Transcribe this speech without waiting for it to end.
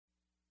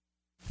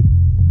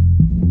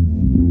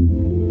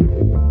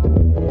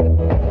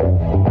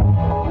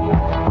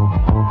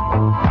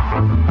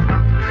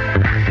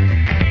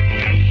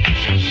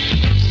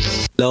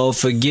Lord,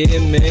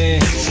 forgive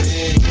me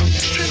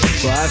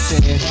for I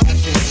sin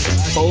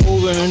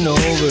over and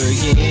over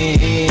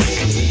again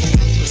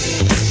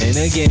and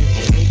again.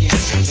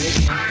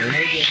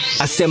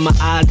 I said my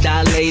eyes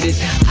dilated,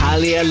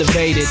 highly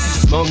elevated,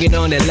 smoking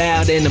on it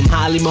loud and I'm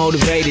highly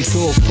motivated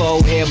to a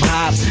full hip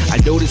hop. I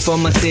do this for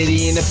my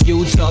city and if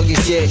you talking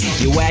shit,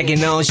 you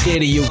whacking on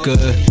shit or you could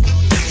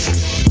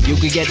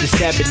get the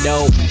stepping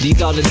though.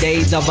 These are the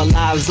days of our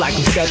lives like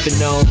I'm stepping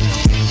on.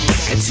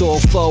 And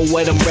 204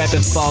 what I'm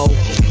repping for.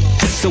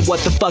 So what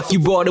the fuck you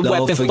brought a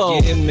weapon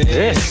for?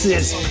 This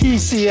is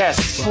PCS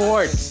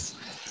Sports.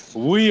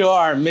 We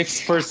are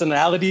mixed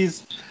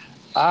personalities.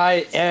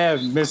 I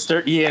am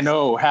Mr.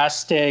 ENO,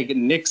 hashtag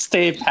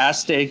Nixtape,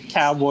 hashtag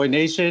Cowboy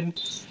Nation,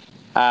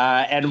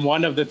 and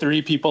one of the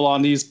three people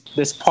on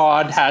this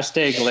pod,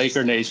 hashtag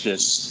Laker Nation.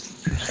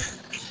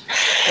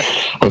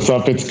 What's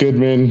up? It's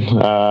Goodman,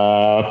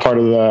 part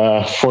of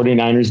the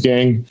 49ers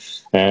gang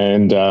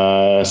and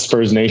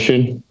Spurs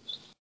Nation,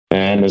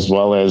 and as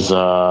well as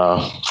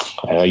a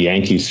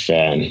Yankees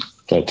fan.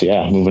 But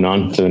yeah, moving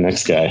on to the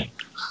next guy.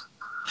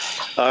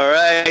 All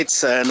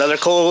right, another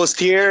co-host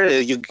here.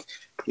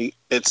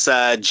 It's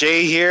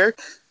Jay here.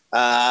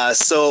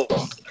 So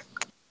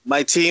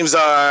my teams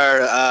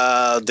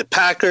are the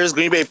Packers,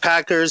 Green Bay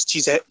Packers,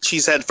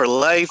 Cheesehead for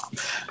life.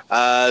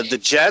 The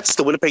Jets,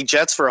 the Winnipeg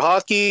Jets for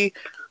hockey.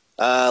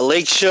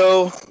 Lake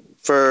Show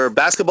for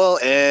basketball,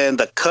 and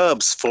the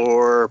Cubs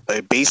for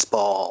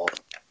baseball.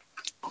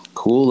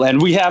 Cool. And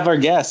we have our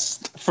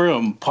guest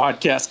from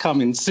podcast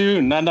coming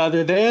soon, none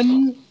other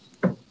than...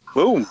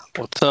 Boom.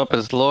 What's up?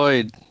 It's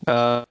Lloyd.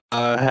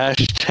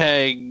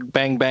 Hashtag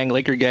Bang Bang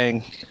Laker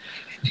Gang.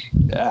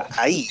 Yeah.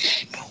 Aye.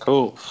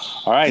 Cool.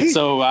 All right.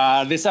 So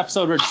this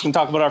episode, we're just going to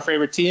talk about our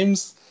favorite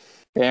teams.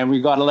 And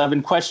we got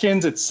 11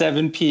 questions. It's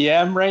 7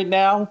 p.m. right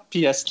now,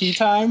 PST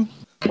time.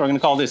 We're going to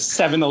call this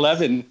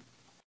 7-11.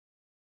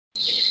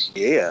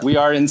 Yeah. We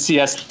are in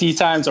CST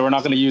time, so we're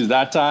not going to use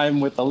that time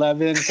with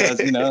 11 because,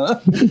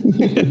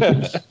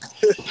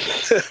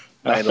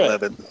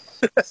 9/11.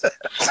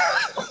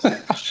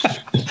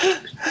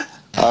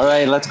 All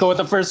right, let's go with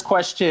the first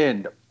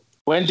question.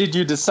 When did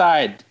you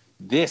decide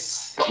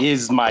this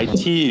is my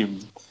team?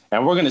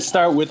 And we're going to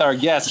start with our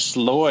guest,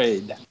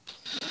 Lloyd.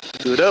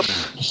 Do it up.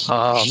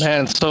 Oh,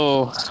 man.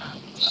 So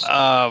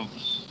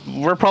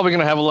we're probably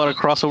going to have a lot of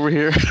crossover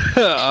here.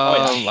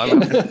 I'm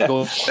going to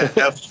go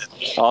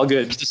all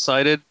good.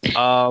 Decided.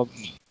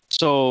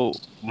 So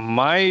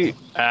my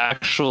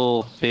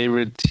actual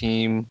favorite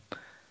team,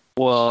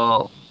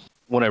 well,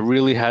 when I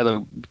really had a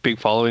big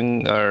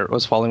following or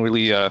was following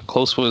really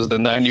close was the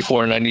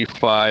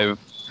 94-95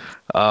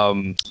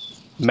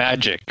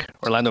 Magic,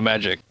 Orlando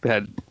Magic. They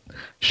had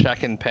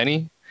Shaq and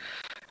Penny.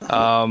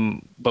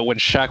 But when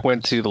Shaq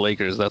went to the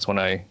Lakers, that's when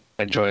I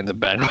joined the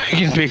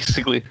bandwagon,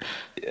 basically.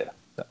 Yeah.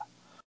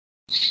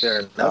 Fair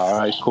enough. All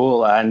right,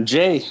 cool. And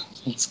Jay,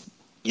 let's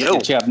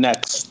get you up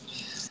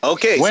next.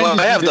 Okay, so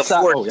I have the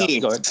 4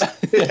 teams. Go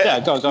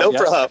ahead. Go. No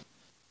problem.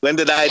 When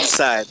did I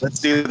decide?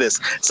 Let's do this.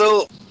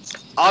 So,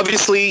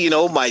 obviously,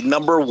 my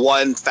number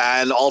one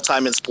fan all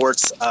time in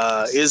sports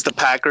is the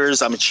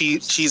Packers. I'm a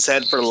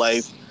cheesehead for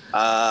life,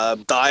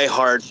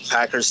 die-hard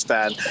Packers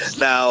fan.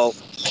 Now,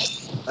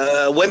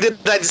 when did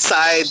I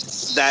decide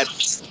that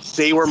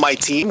they were my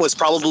team? Was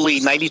probably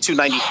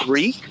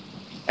 92-93,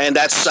 and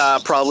that's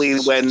probably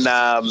when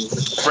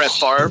Brett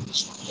Favre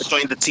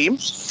joined the team.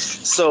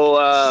 So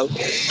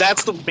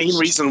that's the main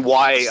reason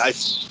why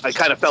I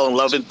kind of fell in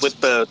love with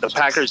the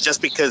Packers,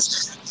 just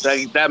because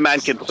that man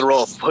can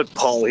throw a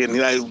football.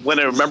 And when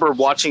I remember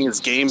watching his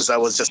games, I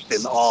was just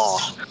in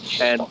awe.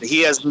 And he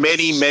has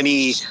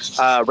many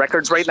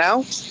records right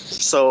now.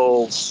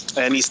 So,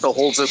 and he still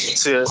holds it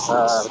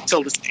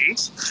till this day.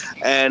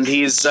 And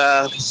he's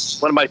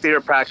one of my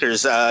favorite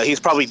Packers. He's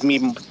probably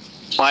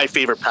my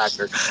favorite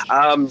Packer.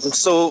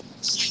 So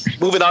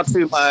moving on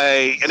to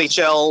my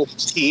NHL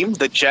team,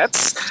 the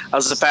Jets. I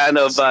was a fan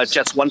of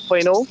Jets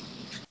 1.0.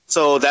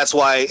 So that's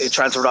why it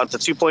transferred on to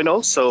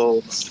 2.0.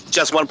 So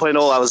Jets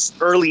 1.0, I was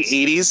early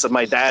 80s. So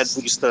my dad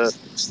used to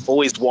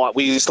always watch.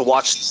 We used to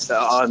watch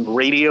on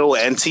radio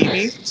and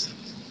TV.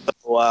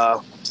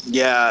 So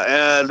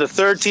and the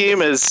third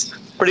team is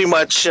pretty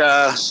much 3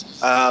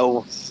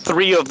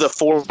 of the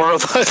 4 of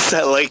us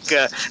that like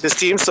this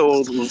team.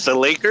 So the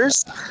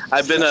Lakers.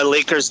 I've been a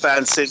Lakers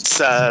fan since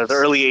the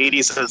early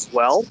 80s as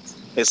well.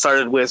 It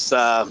started with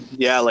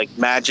like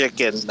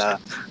Magic and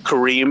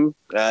Kareem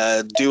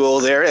duo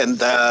there, and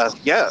I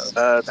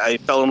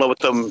fell in love with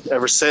them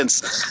ever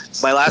since.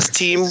 My last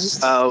team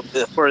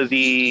for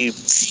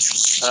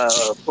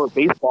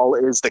baseball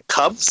is the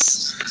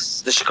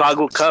Cubs, the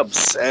Chicago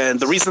Cubs, and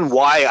the reason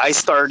why I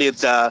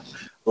started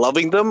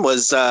loving them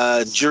was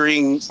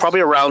during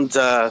probably around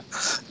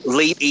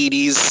late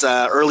 80s,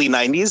 early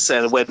 90s,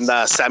 and when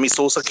Sammy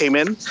Sosa came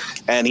in,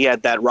 and he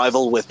had that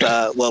rival with,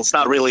 it's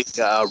not really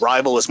a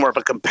rival, it's more of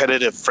a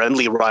competitive,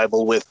 friendly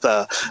rival with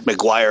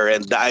McGuire,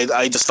 and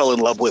I just fell in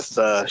love with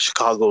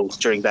Chicago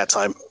during that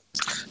time.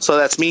 So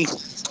that's me.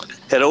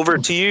 Head over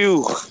to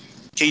you.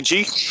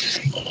 KG?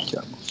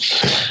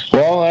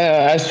 Well,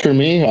 as for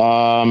me,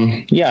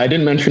 I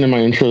didn't mention in my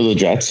intro the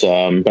Jets,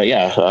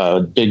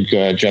 but big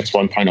Jets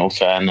 1.0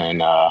 fan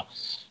and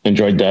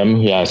enjoyed them.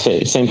 Yeah,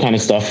 same kind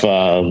of stuff.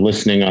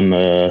 Listening on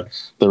the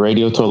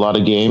radio to a lot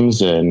of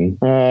games, and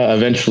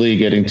eventually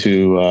getting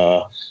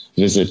to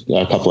visit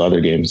a couple other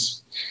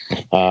games.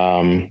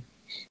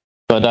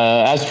 But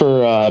as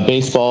for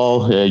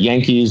baseball,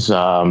 Yankees.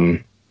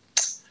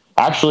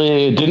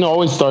 Actually, it didn't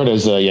always start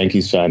as a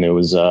Yankees fan. It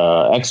was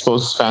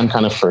Expos fan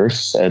kind of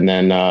first. And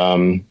then,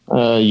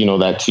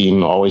 that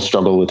team always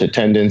struggled with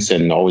attendance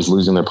and always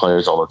losing their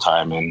players all the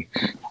time. And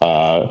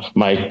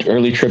my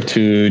early trip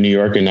to New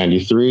York in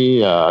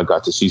 93, I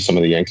got to see some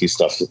of the Yankee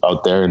stuff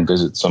out there and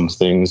visit some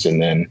things.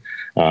 And then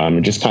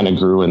it just kind of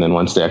grew. And then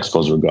once the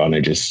Expos were gone, I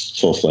just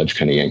full-fledged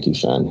kind of Yankee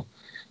fan.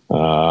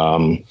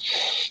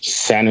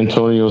 San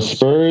Antonio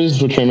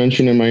Spurs, which I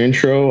mentioned in my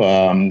intro,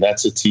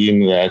 that's a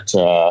team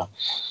that...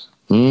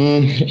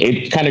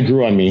 it kind of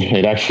grew on me.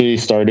 It actually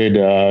started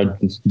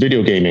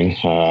video gaming.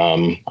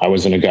 I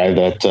wasn't a guy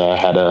that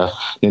had a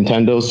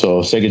Nintendo,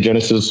 so Sega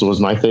Genesis was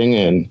my thing,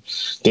 and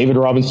David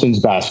Robinson's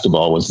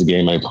basketball was the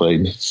game I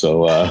played.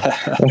 So a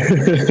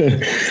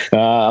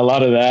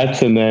lot of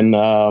that, and then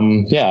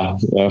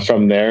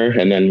from there,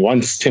 and then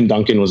once Tim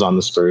Duncan was on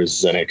the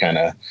Spurs, then I kind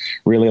of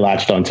really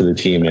latched onto the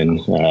team and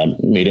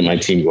made it my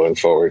team going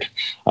forward.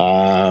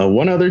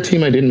 One other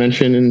team I didn't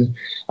mention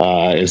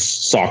is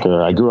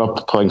soccer. I grew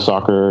up playing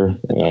soccer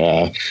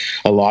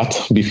a lot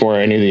before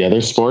any of the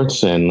other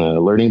sports and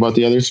learning about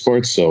the other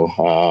sports. So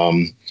a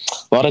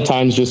lot of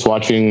times just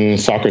watching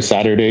Soccer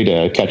Saturday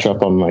to catch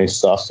up on my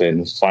stuff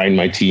and find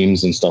my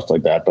teams and stuff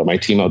like that. But my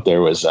team out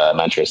there was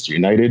Manchester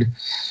United.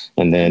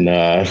 And then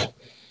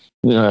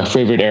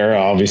favorite era,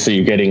 obviously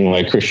you're getting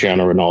like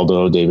Cristiano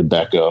Ronaldo, David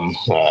Beckham.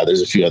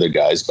 There's a few other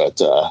guys, but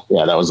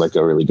that was like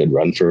a really good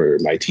run for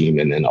my team.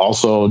 And then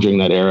also during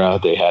that era,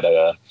 they had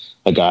a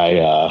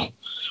guy,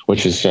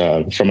 which is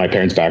from my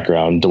parents'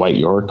 background, Dwight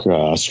York,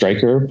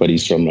 striker, but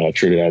he's from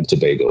Trinidad and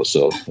Tobago.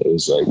 So it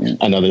was like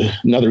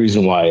another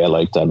reason why I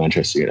liked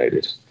Manchester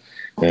United.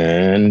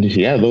 And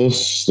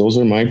those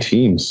are my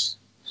teams.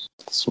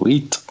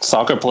 Sweet.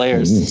 Soccer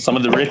players, some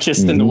of the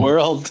richest in the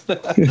world.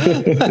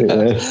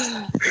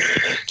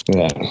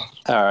 Yeah.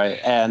 All right.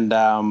 And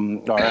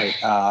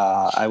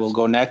I will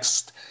go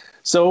next.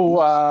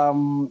 So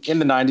in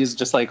the 90s,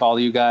 just like all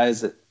you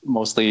guys,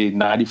 mostly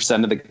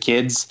 90% of the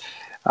kids,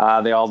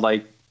 they all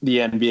like the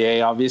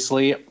NBA,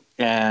 obviously.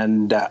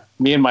 And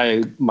me and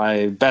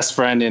my best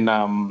friend in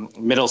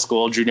middle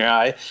school, junior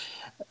high,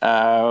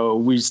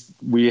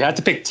 we had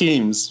to pick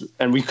teams,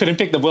 and we couldn't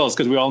pick the Bulls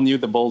because we all knew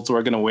the Bulls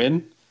were going to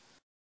win.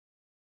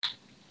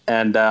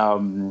 And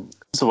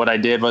so what I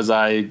did was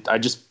I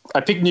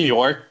picked New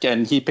York,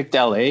 and he picked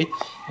LA,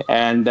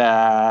 and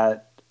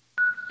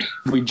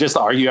we just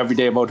argue every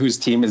day about whose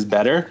team is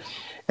better.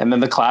 And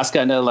then the class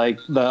kind of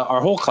our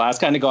whole class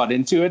kind of got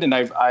into it, and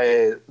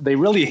they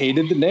really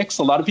hated the Knicks.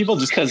 A lot of people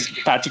just because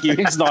Patrick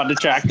Ewing's not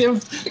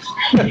attractive.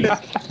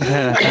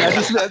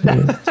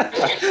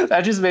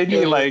 that just made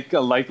me like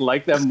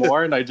them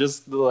more, and I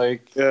just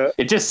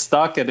it just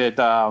stuck, and it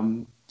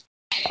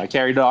I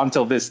carried it on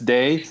till this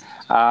day.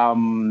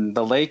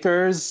 The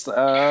Lakers,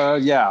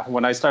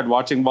 when I started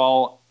watching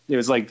ball, it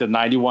was like the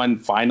 91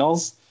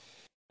 finals.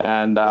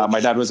 And my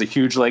dad was a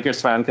huge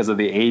Lakers fan because of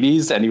the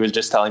 80s. And he was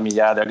just telling me,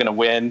 they're going to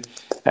win.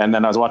 And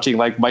then I was watching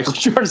Michael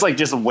Jordan's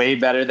just way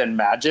better than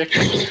Magic.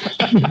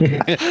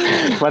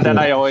 But then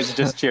I always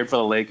just cheered for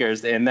the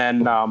Lakers. And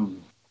then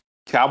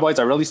Cowboys,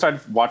 I really started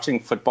watching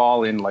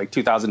football in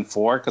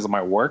 2004 because of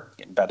my work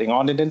and betting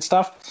on it and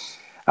stuff.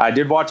 I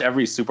did watch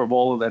every Super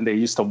Bowl, and they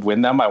used to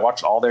win them. I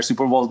watched all their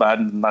Super Bowls, but I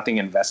had nothing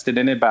invested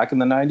in it back in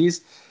the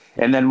 90s.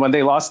 And then when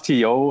they lost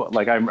T.O.,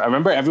 I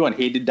remember everyone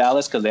hated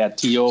Dallas because they had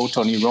T.O.,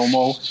 Tony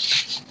Romo.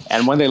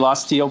 And when they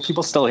lost T.O.,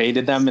 people still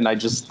hated them. And I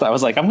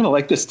was like, I'm going to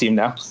like this team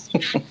now.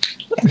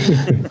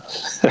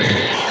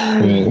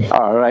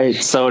 All right.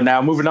 So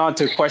now moving on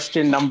to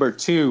question number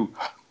 2.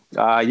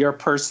 Your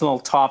personal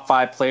top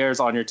 5 players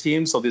on your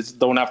team. So these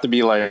don't have to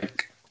be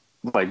like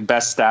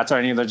best stats or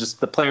anything. They're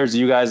just the players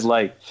you guys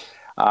like.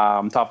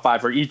 Top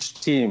 5 for each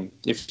team,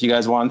 if you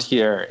guys want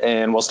here.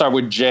 And we'll start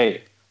with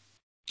Jay.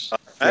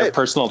 Your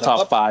personal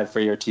top 5 for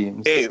your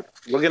teams. Hey,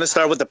 we're going to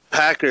start with the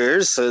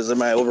Packers. Those are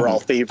my overall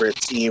favorite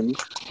team.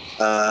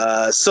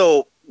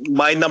 So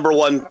my number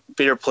 1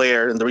 favorite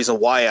player, and the reason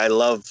why I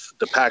love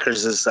the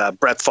Packers, is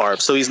Brett Favre.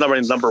 So he's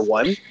number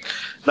 1.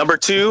 Number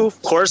 2,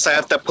 of course, I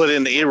have to put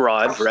in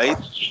A-Rod, right?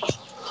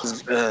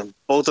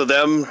 Both of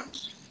them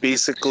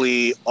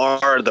basically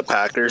are the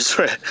Packers,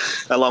 right?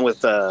 Along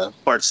with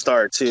Bart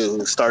Starr, too,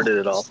 who started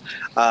it all.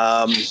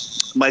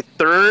 My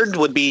 3rd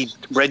would be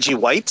Reggie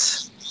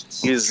White.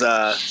 He's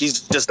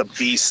just a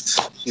beast.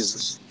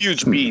 He's a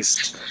huge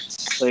beast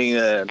playing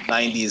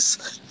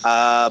 90s.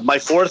 My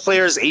 4th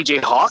player is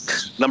AJ Hawk,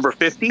 number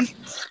 50.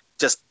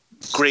 Just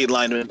great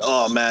lineman.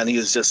 Oh man, he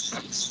was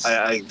just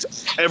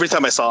every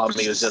time I saw him,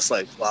 he was just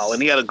like wow.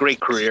 And he had a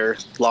great career,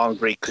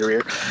 great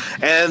career.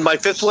 And my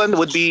 5th one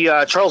would be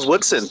Charles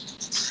Woodson.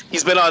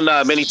 he's been on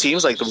many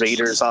teams like the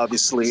Raiders,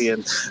 obviously,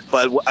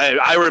 but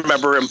I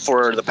remember him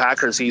for the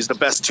Packers. He's the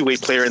best two-way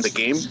player in the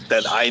game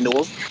that I know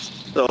of.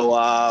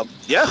 So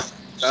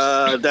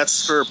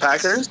that's for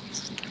Packers.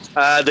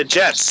 The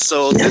Jets.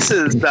 So this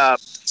is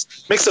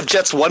mix of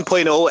Jets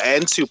 1.0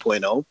 and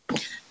 2.0.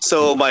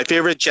 So my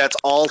favorite Jets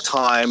all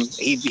time.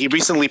 He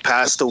recently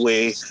passed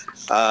away.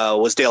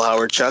 Was Dale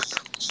Howard-Chuck,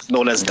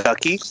 known as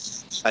Ducky.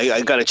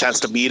 I got a chance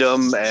to meet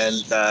him,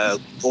 and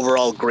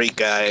overall great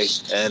guy,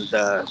 and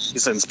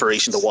he's an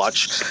inspiration to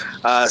watch.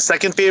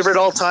 Second favorite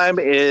all time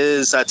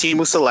is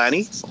Teemu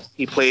Selanne.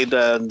 He played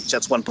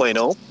Jets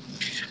 1.0.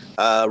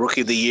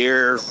 Rookie of the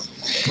Year,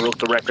 broke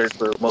the record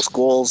for most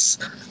goals.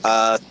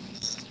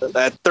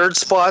 At third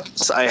spot,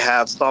 I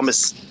have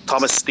Thomas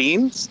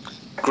Steen.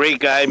 Great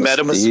guy, met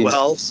him as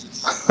well.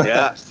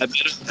 Yeah, I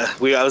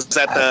was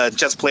at the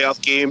Jets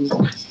playoff game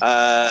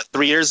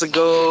 3 years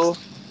ago,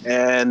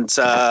 and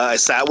I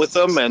sat with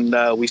him, and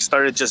we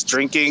started just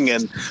drinking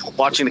and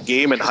watching the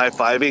game and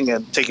high-fiving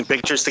and taking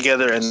pictures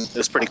together, and it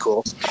was pretty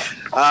cool.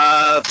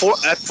 At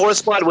fourth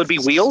spot would be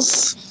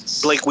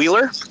Blake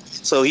Wheeler.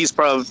 So he's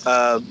probably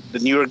the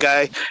newer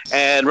guy.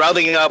 And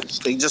rounding up,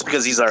 just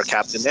because he's our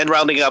captain, and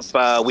rounding up,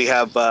 we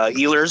have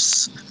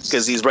Ehlers,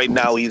 because he's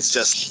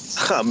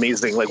just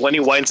amazing. Like when he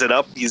winds it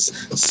up, he's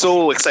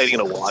so exciting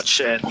to watch,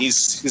 and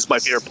he's my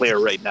favorite player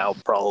right now,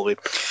 probably.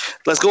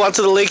 Let's go on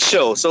to the Lake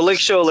Show. So Lake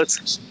Show,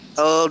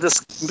 I'll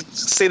just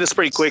say this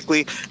pretty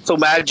quickly. So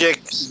Magic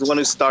is the one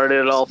who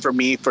started it all for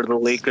me, for the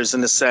Lakers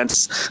in a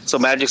sense. So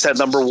Magic's at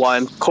number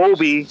 1.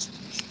 Kobe,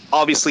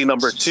 obviously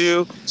number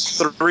 2.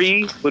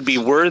 3 would be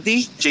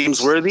Worthy,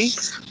 James Worthy.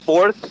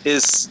 4th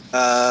is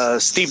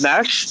Steve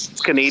Nash,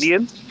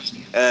 Canadian.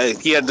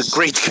 He had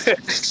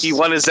he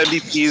won his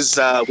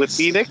MVPs with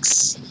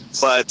Phoenix,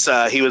 but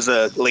he was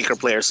a Laker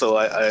player, so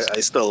I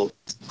still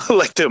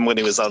liked him when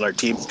he was on our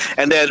team.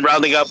 And then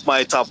rounding up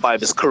my top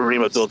 5 is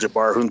Kareem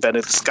Abdul-Jabbar, who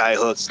invented the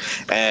skyhook,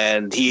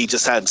 and he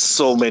just had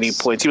so many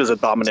points. He was a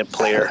dominant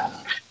player.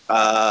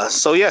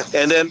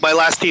 And then my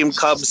last team,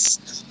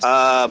 Cubs.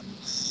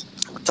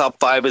 Top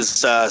 5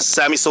 is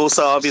Sammy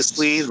Sosa,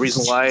 obviously. The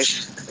reason why I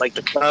like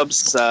the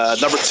Cubs.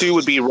 Number 2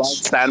 would be Ron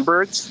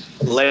Sandberg,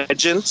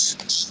 legend.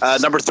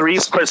 Number 3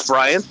 is Chris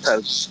Bryant,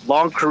 has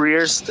long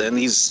careers, and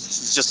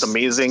he's just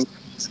amazing.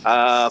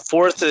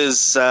 4th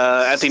is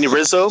Anthony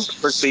Rizzo,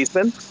 first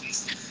baseman.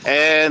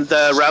 And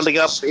rounding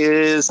up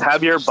is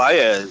Javier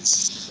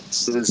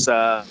Baez, who's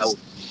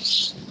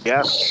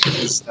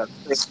he's a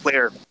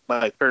player,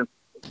 my current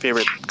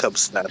favorite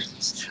Cubs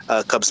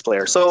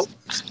player. So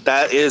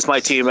that is my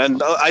team,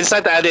 and I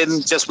decided to add in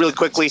just really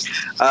quickly.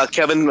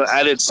 Kevin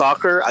added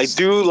soccer. I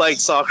do like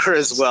soccer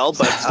as well,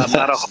 but I'm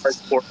not a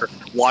hardcore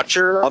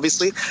watcher,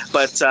 obviously.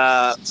 But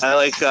I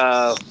like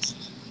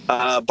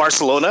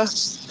Barcelona,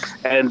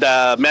 and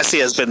Messi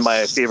has been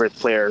my favorite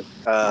player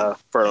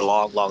for a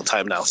long, long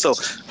time now. So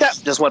yeah,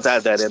 just want to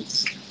add that in.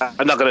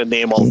 I'm not going to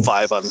name all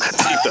 5 on that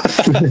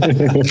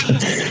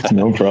team.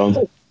 No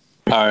problem.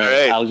 All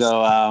right, I'll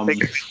go.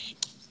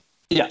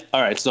 Yeah.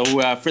 All right. So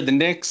for the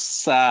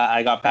Knicks,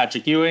 I got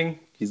Patrick Ewing.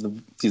 He's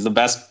the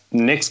best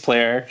Knicks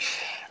player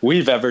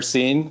we've ever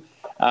seen.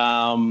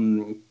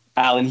 Allen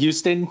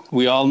Houston.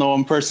 We all know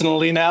him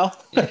personally now.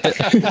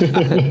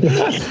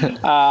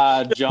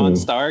 John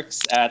Starks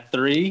at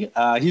 3.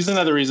 He's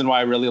another reason why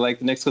I really like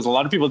the Knicks, because a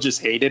lot of people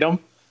just hated him.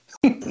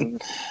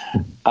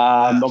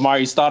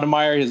 Amari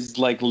Stoudemire, his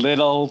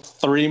little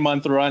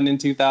 3-month run in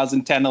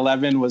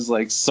 2010-11 was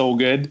so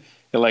good.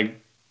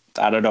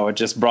 I don't know, it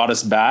just brought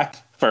us back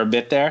for a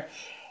bit there.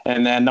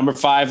 And then number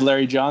 5,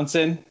 Larry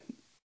Johnson.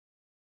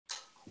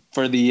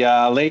 For the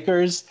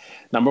Lakers,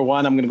 number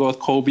 1, I'm going to go with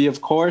Kobe,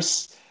 of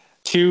course.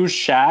 2,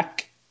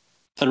 Shaq.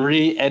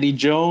 3, Eddie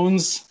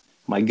Jones,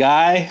 my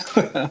guy.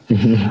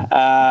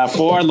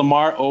 4,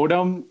 Lamar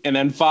Odom. And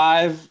then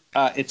 5,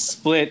 it's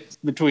split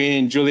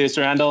between Julius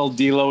Randle,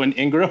 D'Lo, and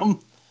Ingram.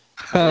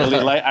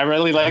 I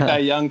really like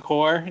that young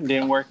core. It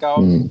didn't work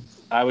out.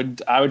 I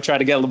would try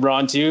to get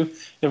LeBron too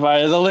if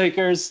I were the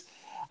Lakers.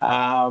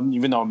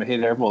 Even though I'm a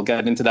hater, we'll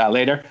get into that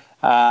later.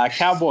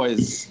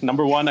 Cowboys,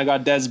 number 1, I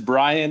got Dez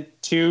Bryant.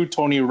 2,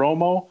 Tony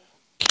Romo.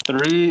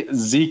 3,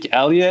 Zeke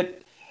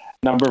Elliott.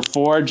 Number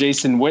 4,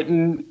 Jason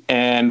Witten.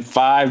 And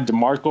 5,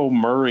 DeMarco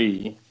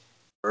Murray.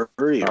 And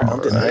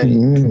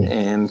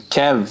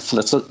Kev,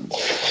 let's look.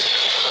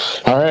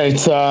 All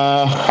right,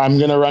 I'm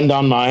going to run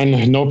down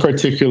mine. No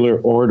particular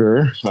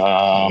order.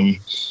 All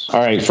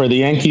right, for the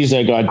Yankees,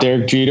 I got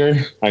Derek Jeter.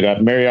 I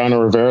got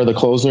Mariano Rivera, the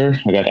closer.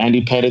 I got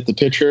Andy Pettitte, the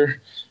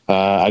pitcher.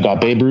 I got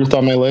Babe Ruth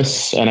on my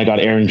list, and I got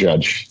Aaron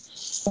Judge.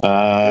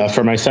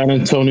 For my San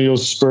Antonio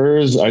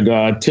Spurs, I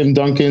got Tim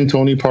Duncan,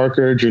 Tony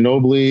Parker,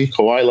 Ginobili,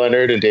 Kawhi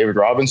Leonard, and David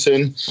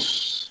Robinson.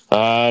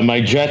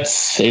 My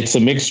Jets, it's a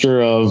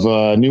mixture of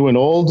new and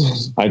old.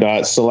 I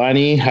got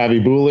Solani,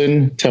 Javi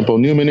Bulin, Tempo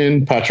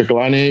Numanen, Patrick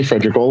Laine,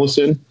 Frederick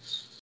Olesen.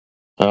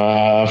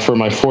 For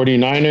my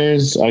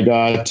 49ers, I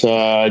got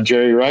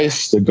Jerry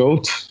Rice, the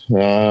GOAT,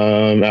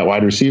 at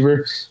wide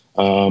receiver.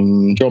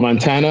 Joe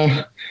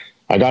Montana.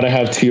 I got to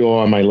have T.O.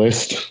 on my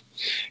list.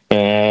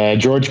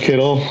 George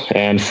Kittle,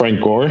 and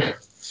Frank Gore.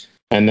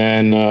 And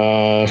then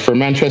for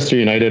Manchester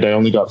United, I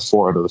only got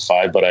 4 out of the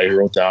 5, but I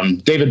wrote down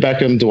David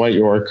Beckham, Dwight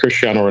York,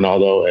 Cristiano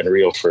Ronaldo, and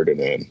Rio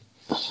Ferdinand.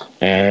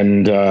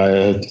 And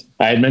I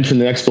had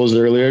mentioned the Expos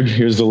earlier.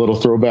 Here's a little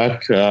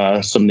throwback.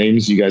 Some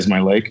names you guys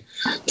might like.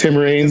 Tim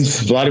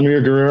Raines,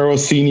 Vladimir Guerrero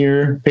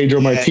Sr., Pedro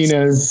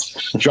Martinez,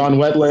 John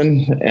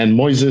Wetland, and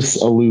Moises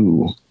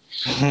Alou.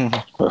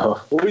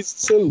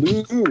 Moises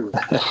Alou.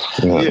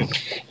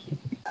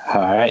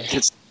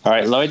 All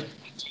right, Lloyd.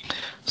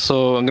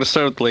 So I'm gonna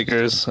start with the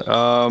Lakers.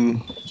 Gotta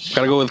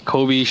go with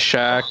Kobe,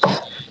 Shaq,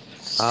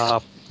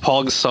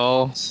 Paul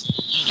Gasol.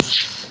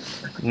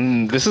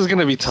 This is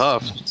gonna be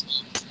tough.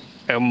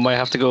 I might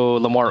have to go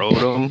Lamar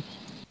Odom,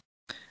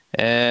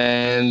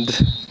 and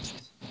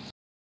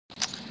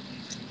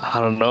I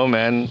don't know,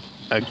 man.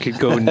 I could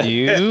go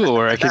new,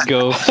 or I could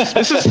go.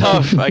 This is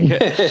tough.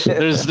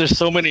 There's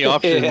so many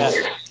options.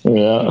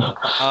 Yeah,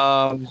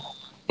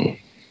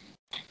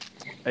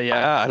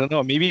 I don't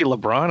know. Maybe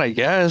LeBron, I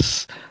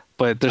guess.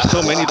 But there's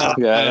so many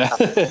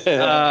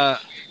that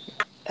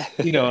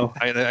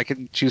I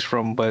can choose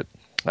from, but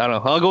I don't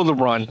know. I'll go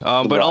LeBron.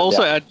 But I'll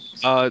also add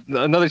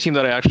another team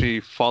that I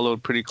actually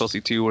followed pretty closely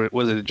too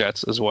was the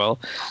Jets as well.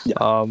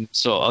 Yeah.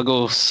 So I'll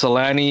go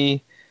Solani,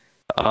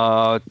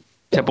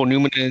 Tempo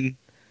Newman,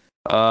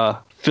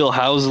 Phil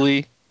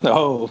Housley.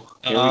 Oh,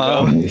 here we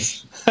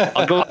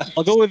go.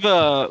 I'll go with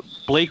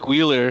Blake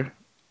Wheeler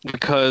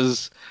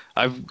because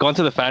I've gone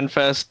to the Fan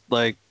Fest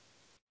like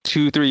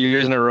 2-3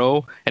 years in a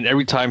row, and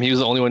every time he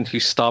was the only one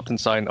who stopped and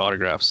signed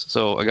autographs.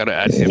 So I got to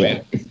add him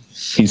in.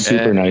 He's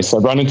super nice.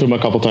 I've run into him a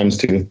couple times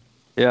too.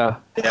 Yeah.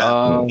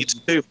 Me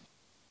too.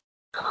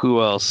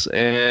 Who else?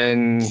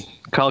 And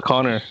Kyle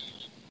O'Connor.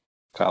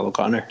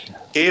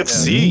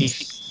 KFC.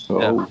 Yeah.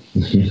 Oh,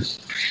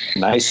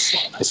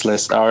 nice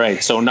list. All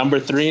right, so number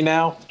 3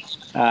 now.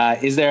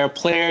 Is there a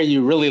player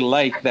you really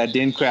like that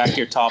didn't crack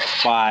your top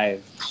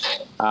 5?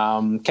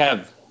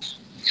 Kev.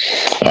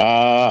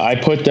 I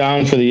put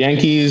down for the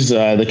Yankees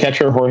the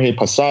catcher Jorge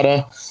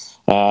Posada.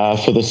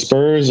 For the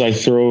Spurs, I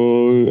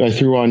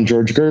threw on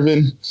George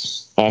Gervin.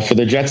 For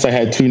the Jets, I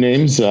had 2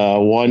 names.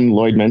 One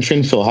Lloyd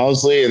mentioned, Phil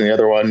Housley, and the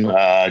other one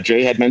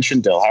Jay had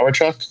mentioned, Dale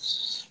Howardchuk.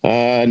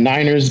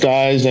 Niners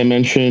guys, I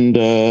mentioned.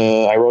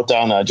 I wrote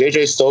down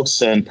J.J.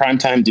 Stokes and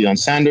primetime Deion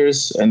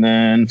Sanders, and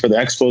then for the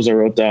Expos, I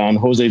wrote down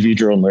Jose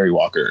Vidro and Larry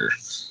Walker.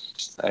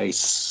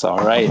 Nice. All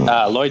right,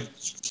 Lloyd.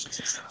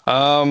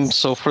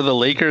 So for the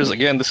Lakers,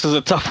 again, this is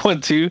a tough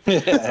one too.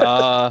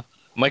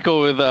 Might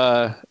go with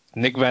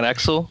Nick Van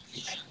Exel.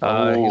 He's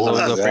always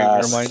a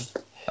favorite of mine.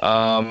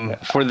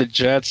 For the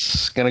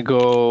Jets, gonna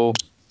go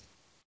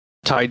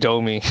Ty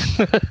Domi.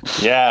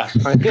 Yeah.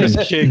 Chris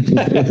King.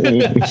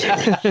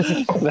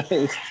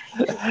 Nice.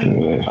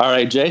 All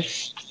right, Jay.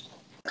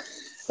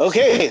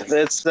 Okay,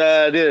 let's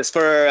do this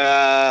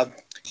for.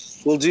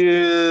 We'll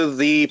do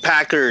the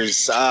Packers.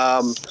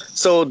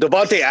 So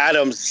Devontae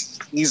Adams,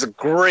 he's a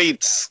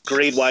great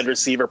wide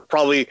receiver,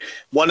 probably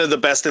one of the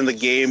best in the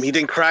game. He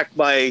didn't crack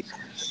my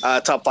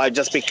top 5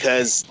 just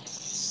because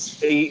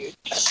I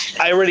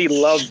already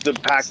loved the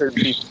Packers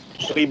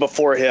way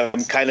before him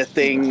kind of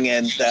thing,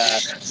 and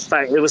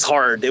it was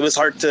hard. It was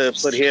hard to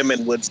put him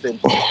and Winston.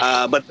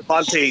 But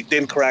Devontae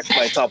didn't crack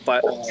my top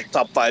five.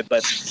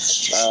 But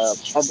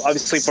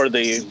obviously for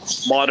the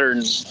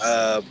modern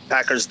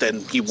Packers,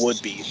 then he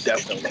would be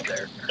definitely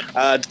there.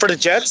 For the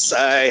Jets,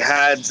 I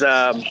had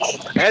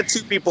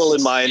 2 people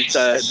in mind.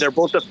 They're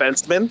both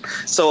defensemen,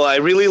 so I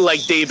really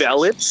like Dave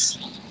Elliotte.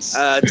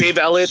 Dave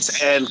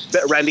Elliotte and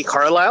Randy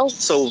Carlisle.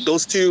 So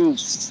those 2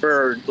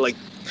 were like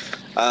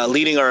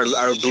leading our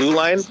blue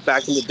line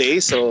back in the day.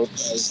 So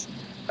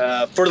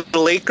for the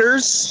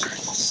Lakers,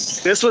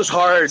 this was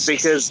hard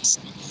because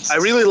I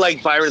really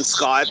like Byron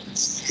Scott.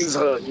 He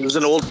was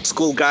an old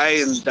school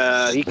guy, and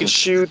he could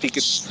shoot, he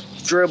could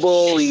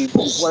dribble. He's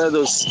one of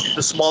the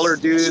smaller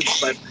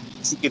dudes, but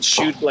he could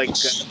shoot like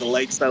the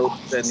lights out,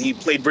 and he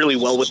played really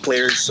well with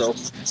players. So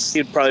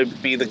he'd probably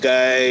be the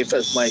guy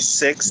as my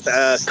 6th.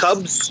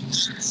 Cubs.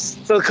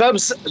 So the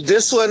Cubs,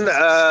 this one,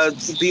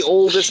 the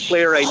oldest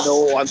player I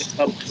know on the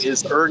Cubs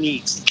is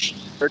Ernie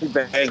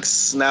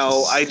Banks.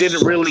 Now, I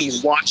didn't really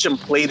watch him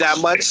play that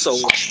much,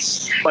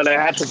 but I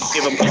had to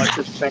give him much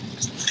respect.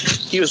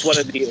 He was one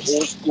of the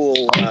old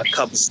school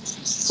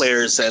Cubs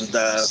players, and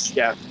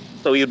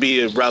so he'd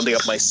be rounding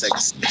up my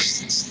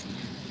 6th.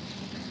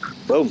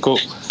 Oh, cool.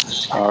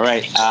 All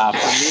right. For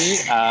me,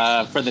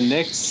 for the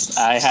Knicks,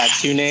 I had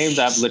 2 names.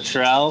 I have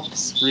Latrell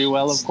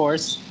Sprewell, of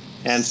course,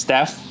 and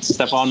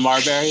Stephon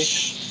Marbury.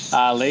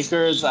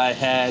 Lakers, I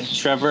had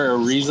Trevor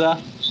Ariza,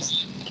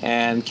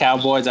 and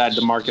Cowboys, I had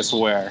DeMarcus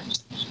Ware.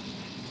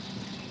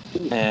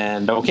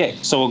 And okay,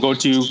 so we'll go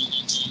to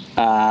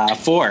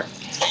 4.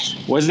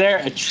 Was there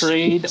a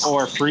trade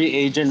or free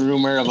agent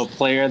rumor of a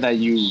player that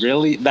you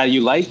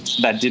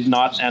liked that did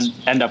not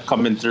end up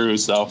coming through?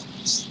 So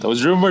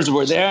those rumors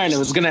were there and it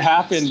was going to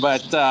happen,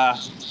 but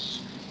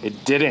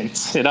It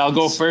didn't, and I'll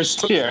go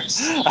first here.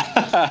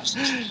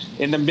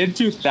 In the mid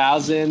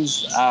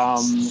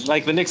 2000s,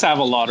 like the Knicks have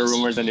a lot of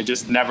rumors, and it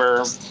just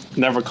never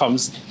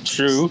comes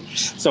true.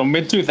 So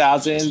mid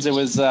 2000s, it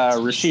was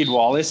Rasheed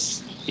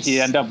Wallace. He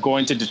ended up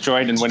going to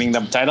Detroit and winning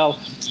the title.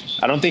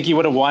 I don't think he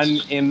would have won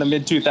in the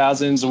mid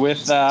 2000s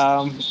with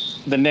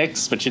the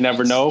Knicks, but you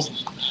never know.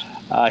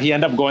 He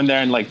ended up going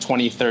there in like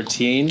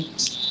 2013.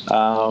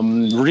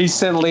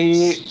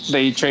 Recently,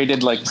 they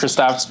traded like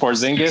Kristaps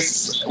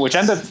Porzingis, which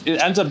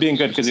ends up being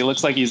good because he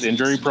looks like he's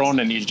injury prone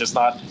and he's just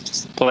not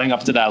playing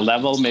up to that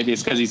level. Maybe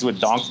it's because he's with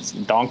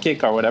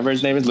Doncic or whatever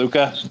his name is,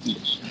 Luka.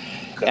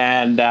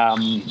 And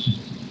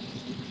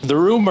the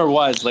rumor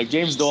was like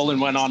James Dolan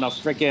went on a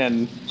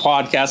freaking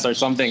podcast or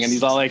something, and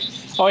he's all like,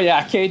 "Oh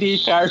yeah,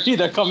 KD, Kyrie,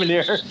 they're coming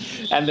here."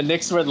 And the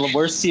Knicks were the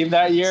worst team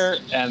that year,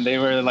 and they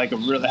were like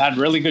had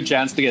really good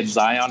chance to get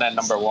Zion at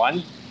number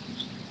 1.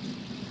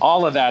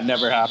 All of that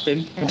never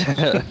happened.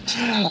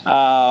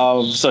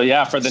 So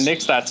yeah, for the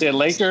Knicks, that's it.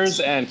 Lakers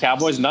and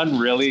Cowboys, none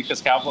really,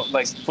 because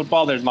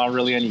football, there's not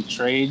really any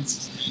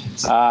trades.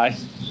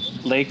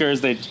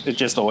 Lakers, it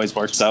just always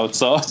works out.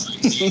 So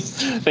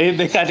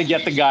they kind of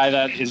get the guy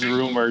that is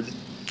rumored.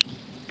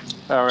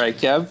 All right,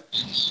 Kev.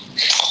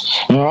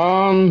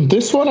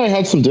 This one I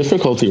had some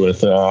difficulty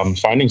with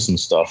finding some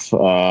stuff.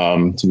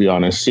 To be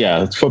honest,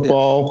 yeah, it's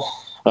football.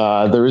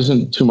 There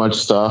isn't too much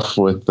stuff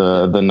with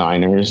the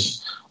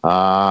Niners.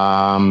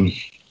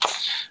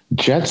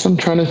 Jets, I'm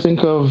trying to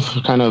think of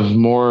kind of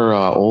more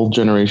old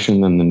generation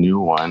than the new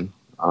one.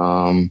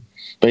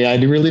 But yeah, I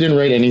really didn't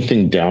write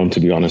anything down, to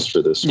be honest,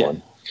 for this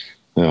one.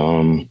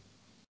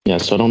 Yeah,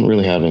 so I don't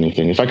really have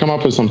anything. If I come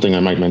up with something, I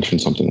might mention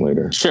something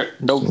later. Sure.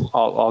 Nope.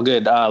 All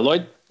good.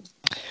 Lloyd?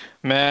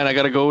 Man, I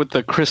got to go with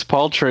the Chris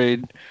Paul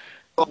trade.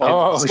 It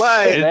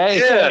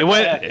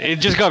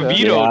just got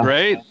vetoed,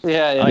 right?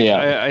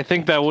 Yeah. I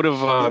think that would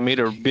have made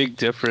a big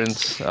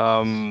difference.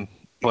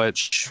 But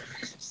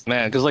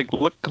man, because like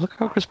look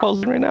how Chris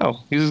Paul's doing right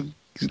now. He's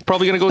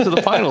probably gonna go to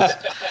the finals.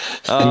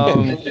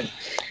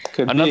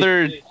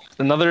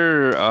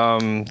 Another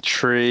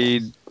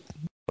trade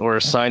or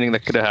signing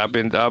that could have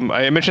happened.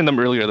 I mentioned them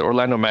earlier, the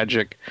Orlando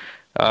Magic,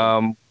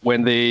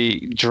 when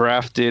they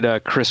drafted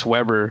Chris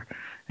Webber,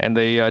 and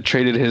they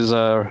traded his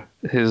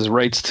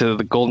rights to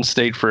the Golden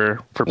State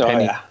for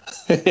Penny.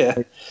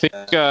 Yeah.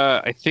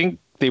 I think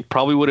they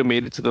probably would have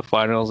made it to the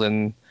finals,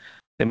 and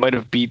they might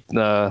have beat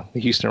the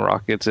Houston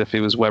Rockets if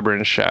it was Weber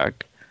and Shaq.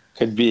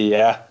 Could be,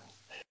 yeah.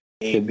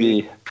 Could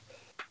be.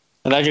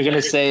 And then you're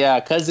gonna say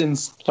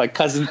Cousins, like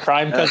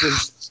prime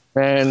Cousins.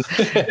 Man,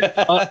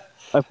 I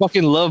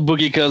fucking love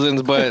Boogie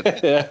Cousins,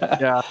 but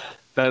yeah,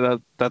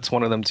 that's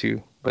one of them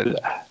too.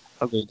 But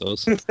I'll go with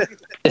those.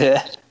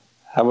 Yeah.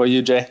 How about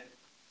you, Jay?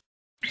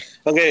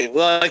 Okay,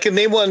 well, I can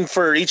name one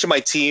for each of my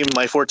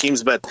 4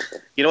 teams, but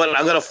you know what?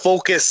 I'm gonna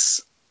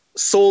focus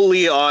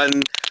solely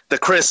on the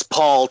Chris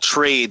Paul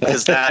trade,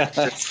 because that,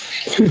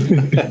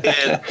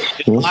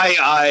 in my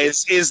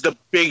eyes, is the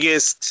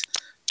biggest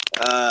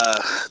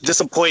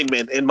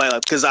disappointment in my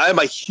life, because I'm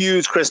a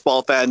huge Chris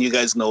Paul fan. You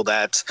guys know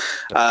that.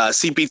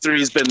 CP3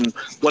 has been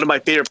one of my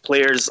favorite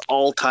players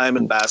all time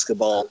in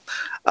basketball.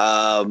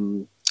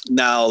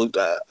 Now,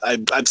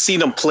 I've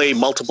seen him play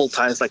multiple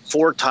times, like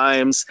 4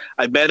 times.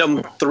 I met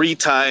him 3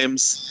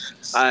 times.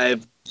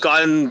 I've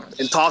gone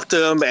and talked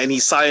to him, and he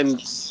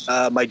signed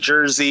my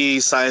jersey,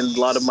 signed a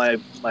lot of my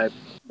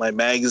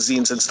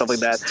magazines and stuff like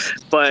that.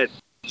 But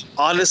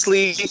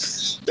honestly,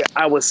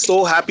 I was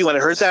so happy when I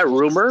heard that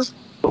rumor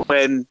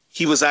when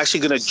he was actually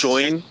going to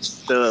join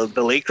the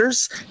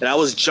Lakers, and I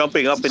was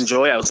jumping up in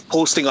joy. I was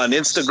posting on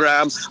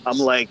Instagram. I'm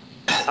like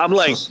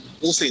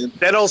posting.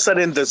 Then all of a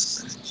sudden,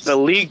 the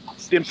league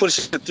didn't push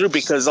it through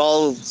because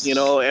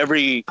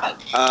every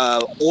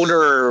owner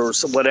or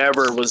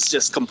whatever was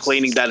just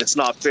complaining that it's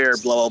not fair,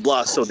 blah blah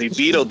blah. So they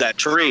vetoed that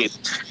trade.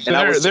 And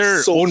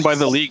they're owned by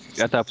the league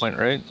at that point,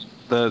 right?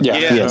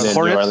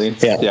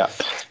 Hornets.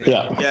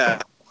 Yeah.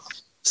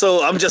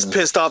 So I'm just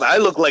pissed off. I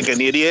look like an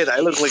idiot.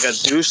 I look like a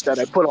douche that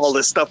I put all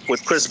this stuff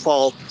with Chris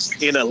Paul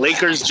in a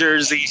Lakers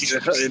jersey,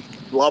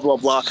 blah, blah,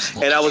 blah.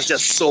 And I was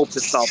just so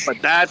pissed off. But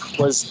that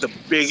was the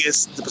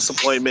biggest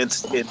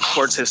disappointment in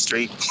sports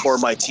history for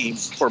my team,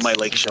 for my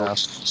Lake Show.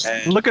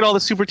 And look at all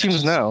the super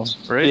teams now,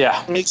 right?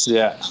 Yeah.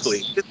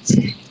 Exactly.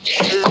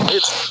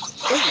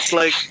 It's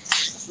like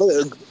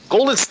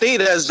Golden State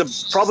has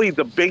probably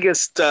the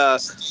biggest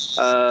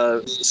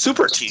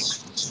super team.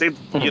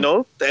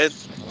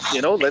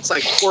 That's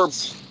like 4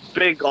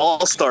 big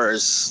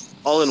all-stars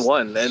all in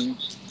one. And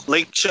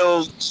Lake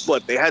Show,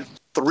 they had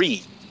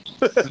 3.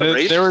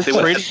 Right? They were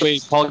trading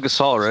away Paul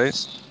Gasol, right?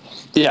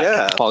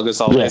 Yeah. Paul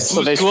Gasol. Yes.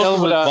 So they still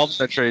would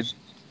that trade.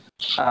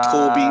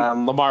 Kobe.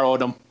 Lamar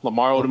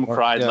Odom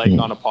cried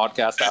on a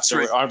podcast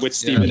after with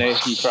Stephen A.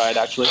 He cried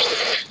actually.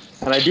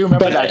 And I do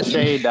remember that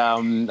trade. I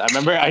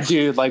remember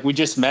we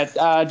just met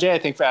Jay, I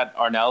think, at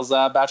Arnell's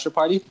bachelor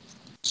party.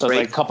 So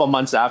like a couple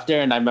months after,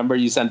 and I remember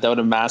you sent out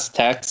a mass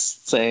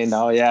text saying,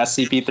 "Oh yeah,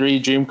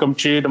 CP3 dream come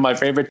true to my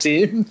favorite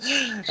team,"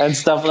 and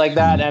stuff like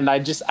that. And I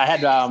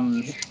had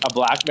a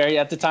BlackBerry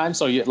at the time,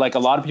 so like a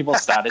lot of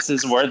people's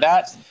statuses were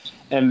that.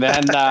 And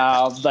then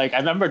like I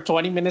remember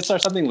 20 minutes or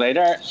something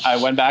later, I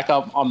went back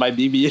up on my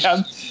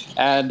BBM,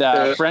 and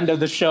a friend of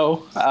the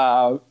show,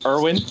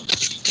 Erwin,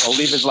 I'll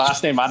leave his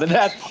last name out of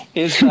that.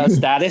 His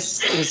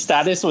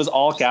status was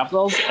all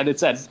capitals, and it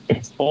said,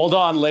 "Hold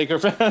on, Laker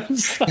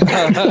fans." and ...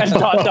 I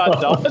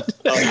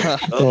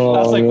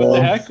was like, "What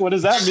the heck? What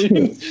does that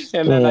mean?"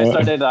 And then I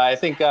started. I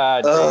think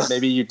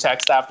maybe you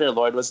text after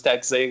Lloyd was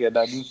texting, and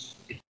then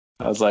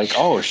I was like,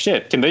 "Oh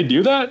shit! Can they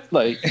do that?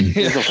 Like,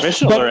 it's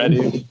official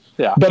already."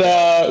 Yeah. But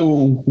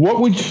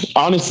what would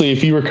honestly,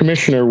 if you were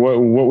commissioner,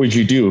 what would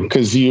you do?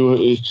 Because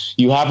you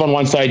have on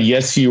one side,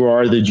 yes, you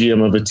are the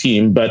GM of a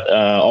team, but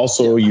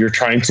also you're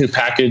trying to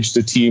package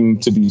the team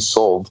to be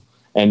sold,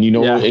 and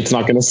it's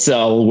not going to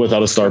sell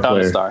without a star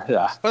player.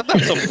 Yeah, but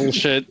that's some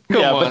bullshit.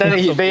 Come on, but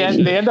then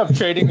they end up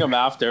trading him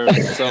after.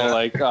 So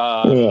like,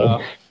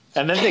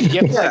 and then they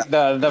give like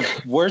the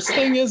worst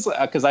thing is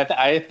because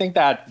I think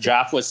that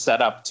draft was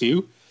set up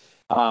too.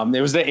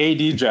 It was the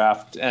AD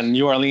draft, and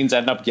New Orleans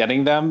ended up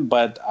getting them.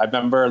 But I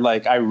remember,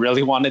 like, I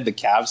really wanted the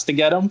Cavs to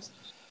get them.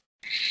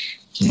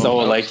 So,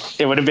 like,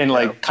 it would have been,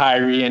 like,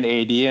 Kyrie and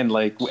AD, and,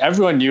 like,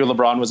 everyone knew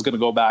LeBron was going to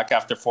go back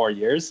after 4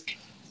 years.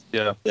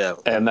 Yeah.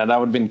 And then that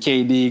would have been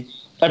Kyrie,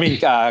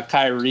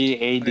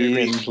 AD,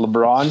 and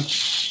LeBron.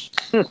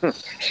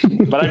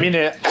 But, I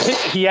mean,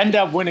 he ended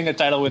up winning a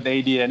title with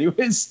AD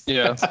anyways.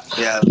 Yeah.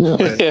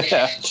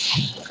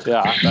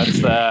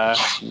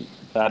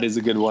 That is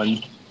a good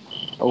one.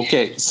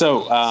 Okay,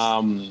 so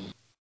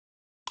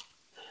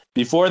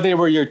before they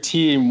were your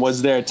team,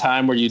 was there a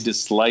time where you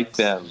disliked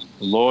them?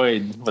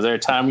 Lloyd, was there a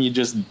time when you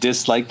just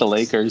disliked the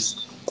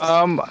Lakers?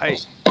 I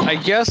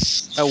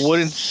guess I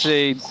wouldn't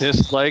say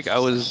dislike. I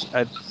was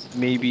at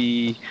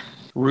maybe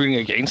rooting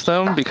against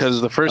them because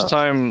the first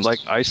time like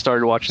I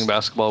started watching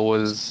basketball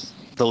was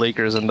the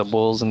Lakers and the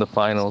Bulls in the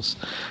finals,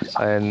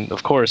 and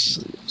of course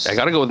I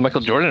gotta go with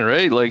Michael Jordan,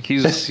 right? Like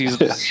he's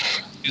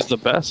the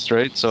best,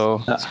 right?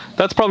 So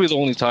that's probably the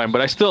only time.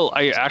 But I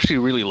actually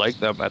really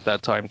liked them at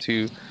that time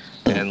too,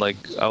 and like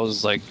I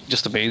was like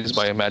just amazed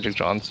by Magic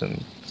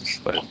Johnson.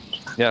 But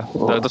yeah,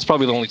 that's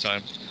probably the only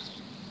time.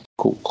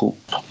 Cool.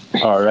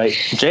 All right,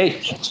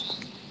 Jay.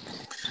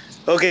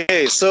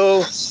 Okay,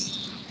 so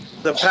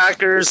the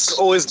Packers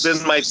always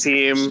been my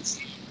team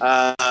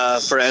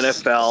for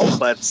NFL,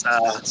 but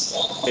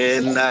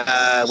in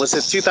was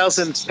it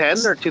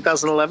 2010 or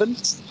 2011?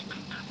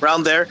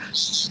 Around there.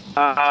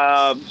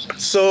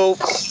 So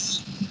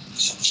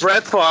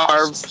Brett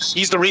Favre,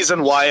 he's the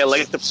reason why I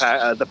like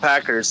the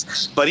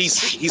Packers, but he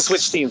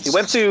switched teams. He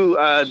went to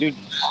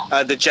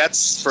the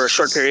Jets for a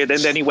short period, and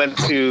then he went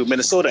to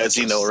Minnesota, as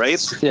you know, right?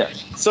 Yeah.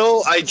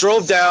 So I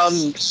drove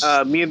down.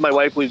 Me and my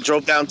wife, we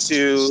drove down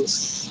to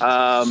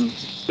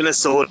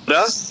Minnesota,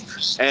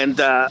 and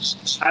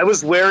I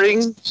was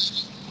wearing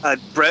a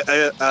Brett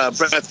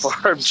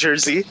Favre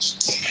jersey,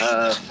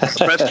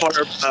 Brett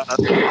Favre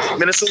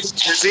Minnesota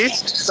jersey.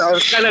 So I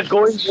was kind of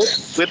going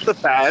with the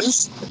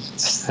fans.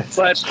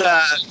 But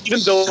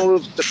even though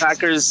the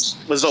Packers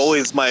was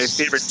always my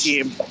favorite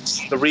team,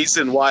 the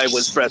reason why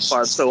was Brett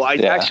Favre. So I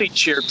actually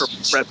cheered for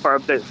Brett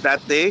Favre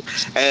that day,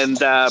 and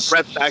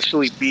Brett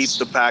actually beat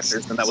the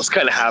Packers, and I was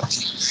kind of happy.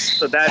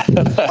 So that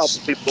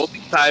probably the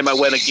only time I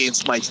went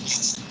against my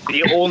team.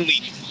 The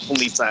only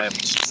time.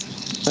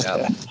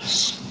 Yeah.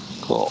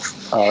 Cool.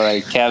 All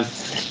right, Kev.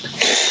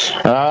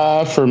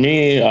 For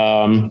me,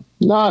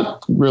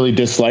 not really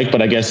dislike,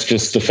 but I guess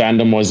just the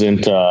fandom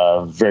wasn't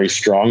very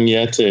strong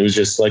yet. It was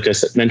just like I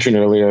mentioned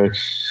earlier,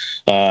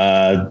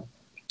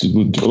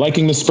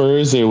 liking the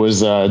Spurs. It was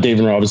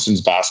David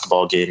Robinson's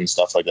basketball game and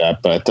stuff like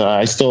that. But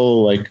I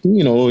still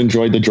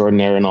enjoyed the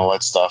Jordan era and all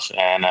that stuff.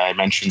 And I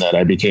mentioned that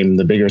I became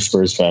the bigger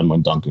Spurs fan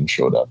when Duncan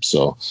showed up.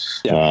 So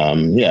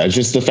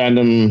just the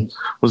fandom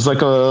was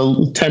like a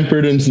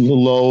tempered and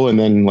low, and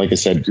then like I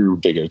said, grew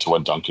bigger to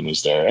when Duncan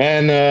was there.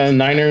 And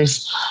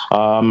Niners,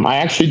 I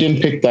actually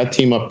didn't pick that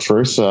team up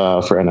first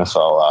for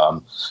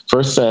NFL.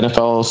 First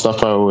NFL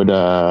stuff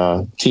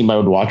team I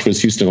would watch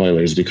was Houston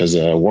Oilers because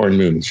Warren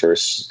Moon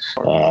first.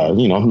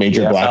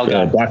 Major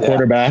black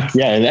quarterback.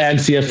 Yeah, and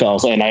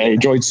CFL. And I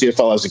enjoyed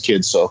CFL as a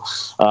kid. So,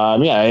 I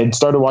had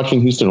started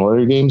watching Houston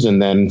Oilers games,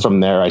 and then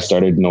from there I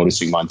started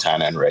noticing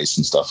Montana and Rice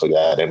and stuff like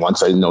that. And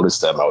once I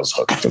noticed them, I was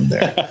hooked from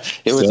there.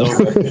 It was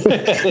over.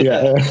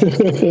 Yeah.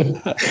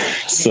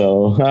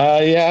 So,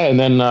 and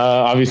then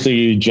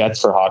obviously Jets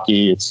for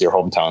hockey. It's your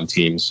hometown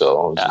team,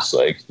 so just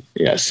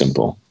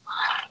simple.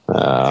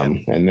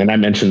 And then I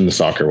mentioned the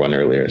soccer one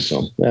earlier,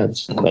 so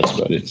that's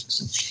about it.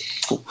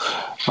 Cool.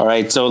 All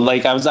right, so I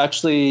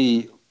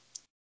actually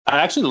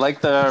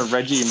liked the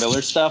Reggie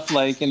Miller stuff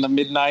in the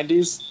mid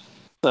 '90s,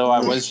 so I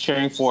was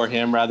cheering for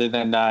him rather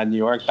than New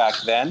York back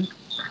then.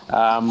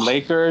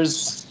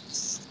 Lakers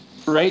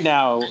right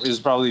now is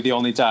probably the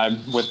only time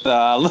with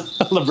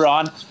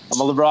LeBron. I'm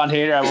a LeBron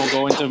hater. I won't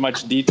go into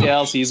much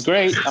details. He's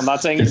great. I'm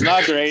not saying he's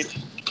not great.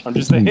 I'm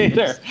just a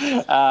hater.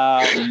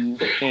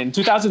 In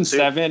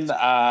 2007,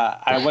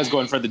 I was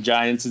going for the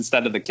Giants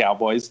instead of the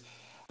Cowboys.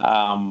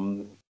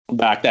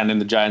 Back then, and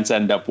the Giants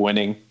ended up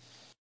winning.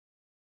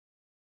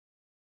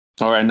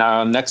 All right,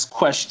 now next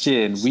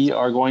question. We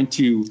are going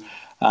to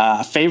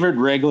favorite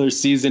regular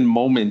season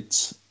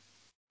moment.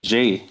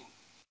 Jay.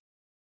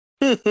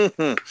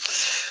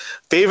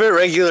 Favorite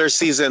regular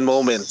season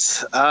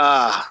moments.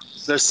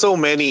 There's so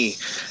many,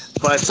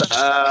 but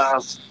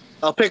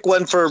I'll pick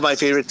one for my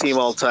favorite team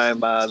all time,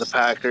 the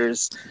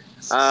Packers.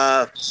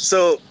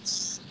 So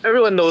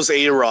everyone knows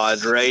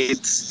A-Rod,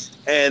 right?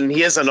 And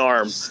he has an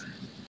arm.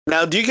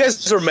 Now, do you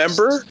guys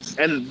remember?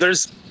 And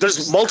there's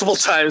multiple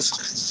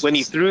times when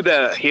he threw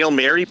the Hail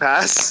Mary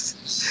pass.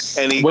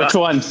 And he Which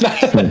one?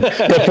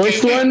 The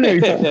first one?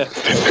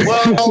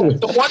 Well,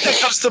 the one that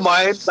comes to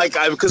mind,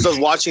 because I was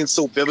watching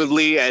so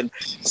vividly and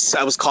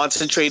I was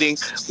concentrating,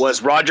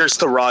 was Rodgers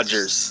to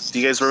Rodgers. Do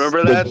you guys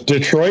remember that? The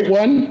Detroit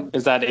one?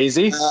 Is that AZ?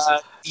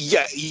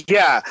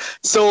 Yeah.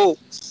 So,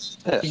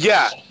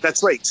 yeah,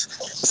 that's right.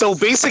 So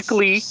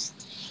basically,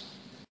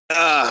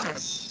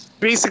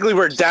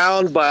 we're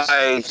down by,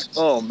 I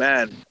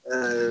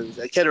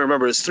can't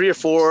remember. It was 3 or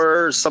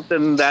 4 or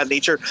something of that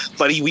nature.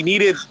 But we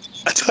needed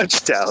a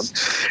touchdown.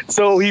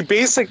 So he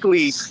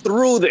basically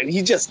threw it.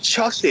 He just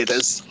chucked it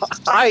as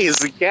high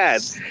as he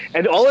can.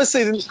 And all of a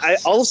sudden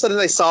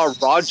I saw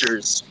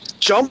Rodgers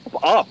jump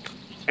up.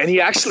 And he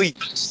actually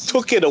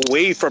took it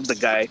away from the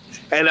guy.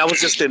 And I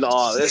was just in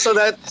awe. So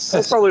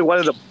that's probably one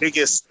of the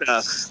biggest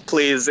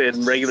plays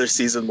in regular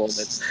season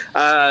moments.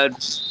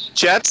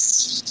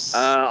 Jets,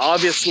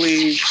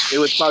 obviously, it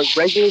was probably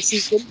regular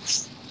season.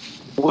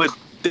 Would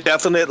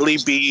definitely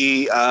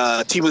be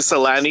Timo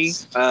Solani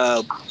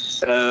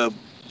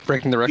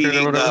Breaking the record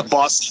or whatever.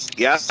 Boss,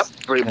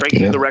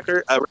 breaking the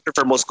record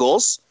for most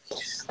goals.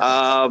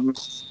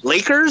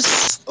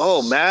 Lakers,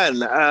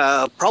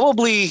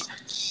 probably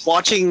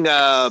watching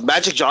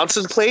Magic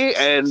Johnson play,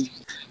 and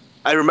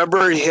I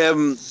remember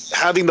him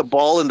having the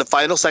ball in the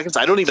final seconds.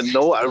 I don't even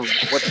know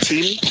what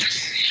team,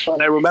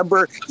 but I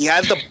remember he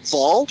had the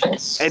ball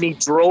and he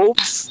drove,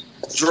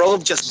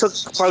 just took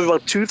probably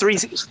about two, three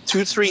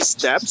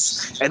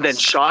steps and then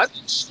shot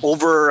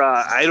over.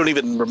 I don't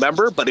even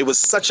remember, but it was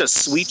such a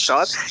sweet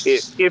shot.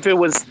 If it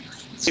was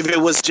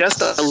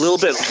just a little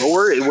bit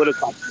lower, it would have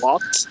got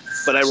blocked.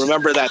 But I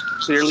remember that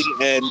clearly,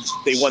 and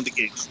they won the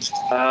game.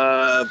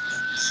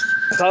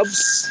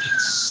 Cubs,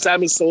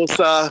 Sammy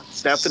Sosa,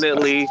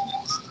 definitely.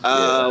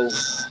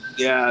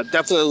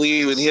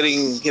 Definitely when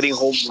hitting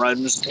home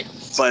runs.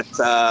 But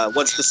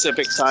one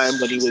specific time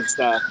when he was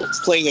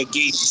playing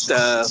against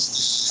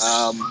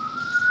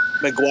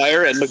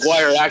McGuire, and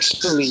McGuire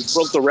actually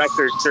broke the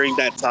record during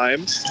that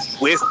time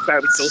with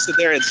Sammy Sosa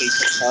there, and they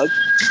just hugged.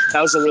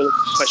 That was a really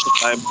special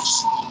time.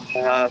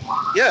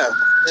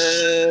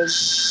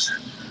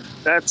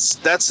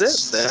 That's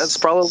it. That's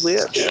probably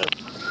it. Yeah.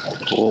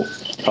 Cool.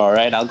 All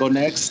right, I'll go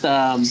next.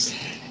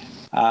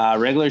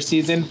 Regular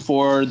season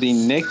for the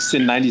Knicks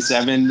in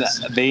 '97,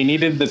 they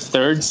needed the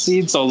 3rd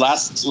seed. So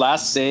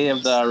last day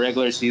of the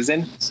regular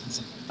season,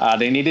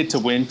 they needed to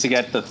win to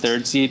get the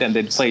 3rd seed, and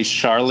they'd play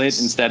Charlotte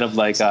instead of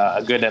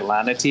a good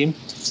Atlanta team.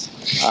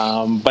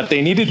 But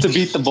they needed to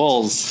beat the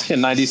Bulls in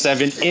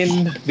 '97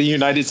 in the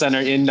United Center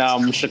in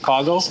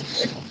Chicago.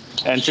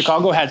 And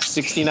Chicago had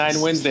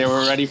 69 wins. They were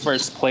already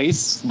first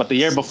place. But the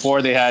year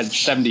before, they had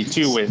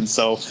 72 wins.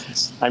 So,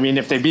 I mean,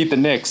 if they beat the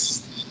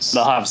Knicks,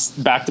 they'll have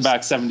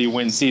back-to-back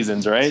 70-win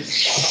seasons, right?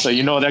 So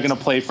they're going to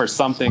play for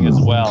something as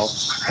well.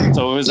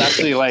 So it was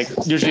actually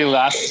usually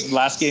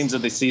last games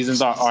of the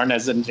seasons aren't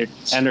as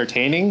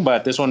entertaining,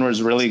 but this one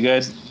was really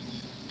good.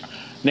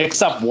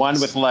 Knicks up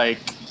 1 with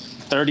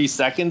 30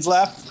 seconds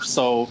left.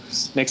 So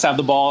Knicks have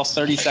the ball,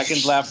 30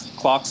 seconds left,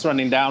 clock's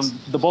running down.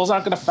 The Bulls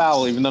aren't going to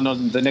foul, even though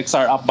the Knicks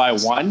are up by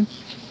 1.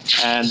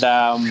 And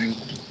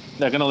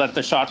they're going to let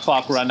the shot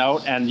clock run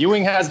out. And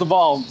Ewing has the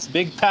ball.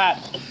 Big Pat.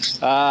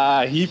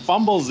 He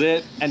fumbles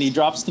it, and he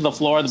drops to the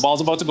floor. The ball's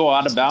about to go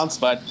out of bounds,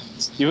 but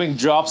Ewing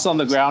drops on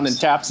the ground and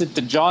taps it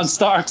to John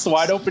Starks,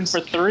 wide open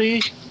for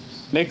 3.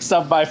 Knicks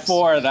up by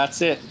 4.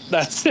 That's it.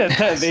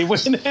 They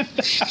win it.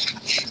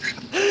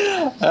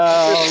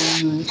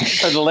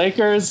 For the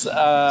Lakers,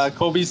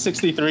 Kobe's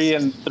 63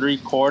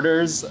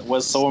 3/4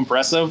 was so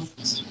impressive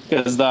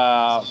because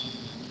the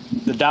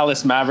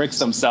Dallas Mavericks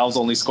themselves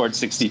only scored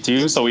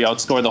 62, so we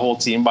outscored the whole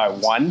team by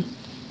 1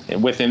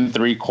 within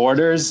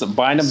 3/4.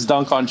 Bynum's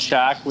dunk on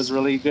Shaq was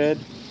really good.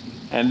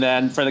 And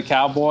then for the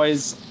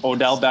Cowboys,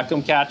 Odell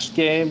Beckham catch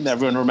game.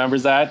 Everyone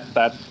remembers that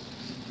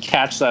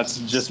catch that's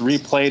just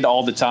replayed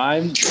all the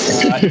time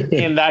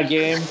in that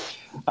game.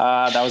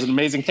 That was an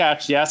amazing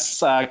catch.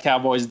 Yes,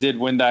 Cowboys did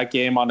win that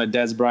game on a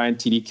Dez Bryant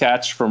TD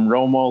catch from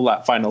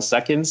Romo, final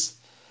seconds.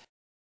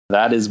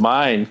 That is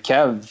mine.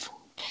 Kev.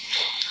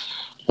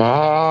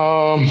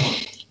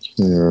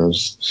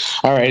 Yes.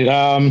 All right.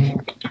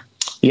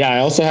 I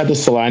also had the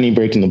Solani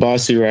breaking the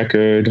Bossy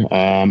record.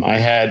 I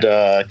had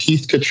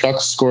Keith Kachuk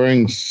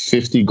scoring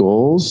 50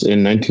 goals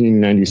in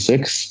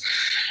 1996,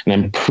 and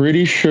I'm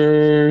pretty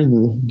sure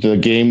the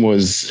game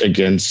was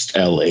against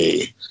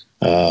LA.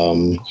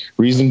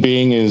 Reason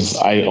being is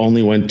I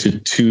only went to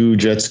 2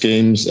 Jets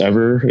games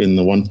ever in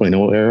the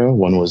 1.0 era.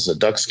 One was a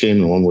Ducks game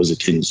and one was a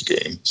Kings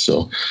game.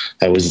 So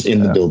I was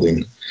in the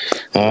building.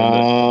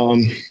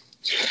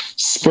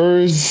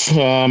 Spurs,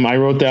 I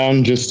wrote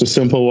down just a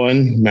simple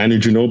one. Manu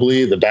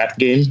Ginobili, the bat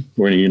game,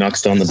 where he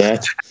knocks down the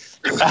bat.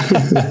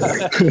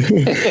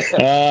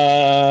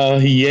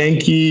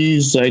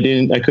 Yankees,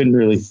 I couldn't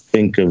really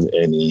think of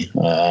any.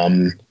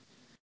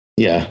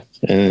 Yeah,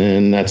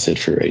 and that's it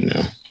for right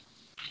now.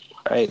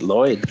 All right,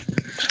 Lloyd.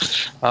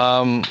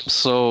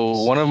 So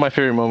one of my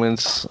favorite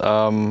moments, it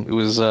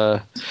was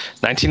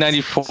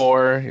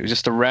 1994. It was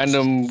just a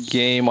random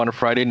game on a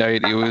Friday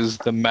night. It was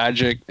the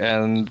Magic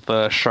and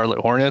the Charlotte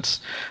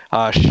Hornets.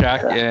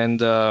 Shaq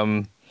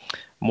and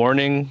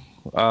Morning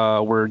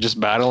were just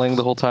battling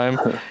the whole time.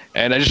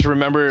 And I just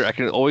remember, I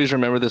can always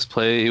remember this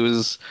play.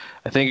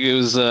 I think it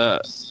was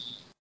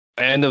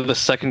end of the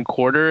second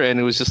quarter, and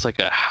it was just like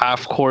a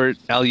half-court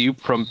alley-oop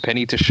from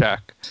Penny to Shaq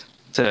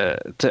to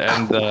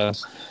end the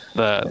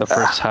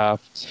first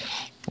half.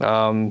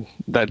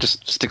 That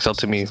just sticks out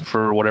to me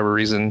for whatever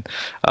reason.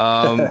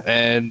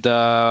 And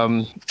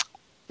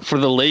for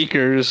the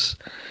Lakers,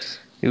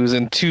 it was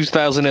in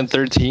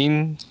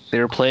 2013. They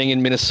were playing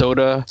in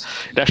Minnesota.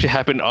 It actually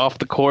happened off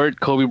the court.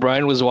 Kobe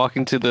Bryant was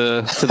walking to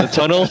the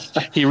tunnel.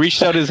 He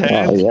reached out his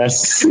hand.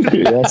 Yes,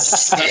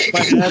 yes.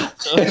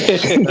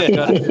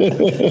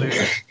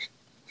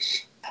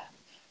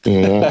 That's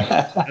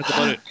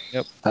about it.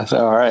 Yep.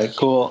 All right,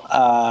 cool.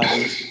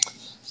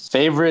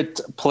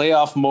 Favorite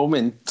playoff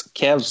moment?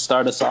 Kev,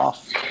 start us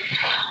off.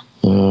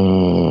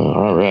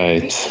 All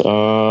right.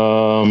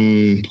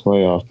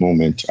 Playoff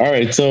moment. All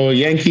right. So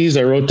Yankees,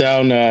 I wrote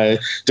down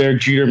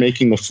Derek Jeter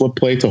making the flip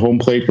play to home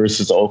plate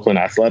versus the Oakland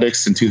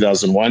Athletics in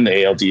 2001, the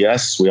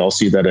ALDS. We all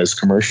see that as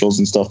commercials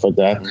and stuff like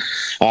that.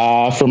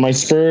 For my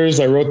Spurs,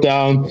 I wrote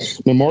down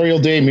Memorial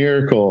Day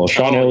Miracle.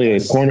 Sean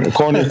Elliott,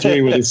 corner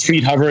 3 with his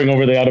feet hovering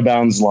over the out of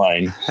bounds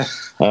line.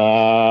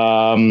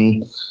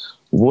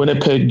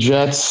 Winnipeg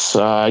Jets,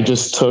 I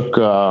just took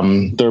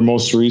their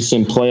most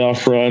recent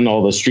playoff run,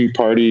 all the street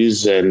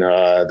parties, and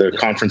their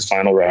conference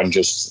final round.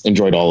 Just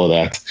enjoyed all of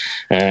that.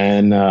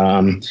 And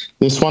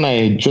this one,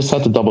 I just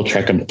had to double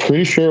check. I'm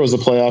pretty sure it was a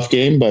playoff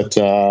game, but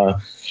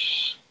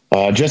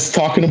just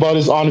talking about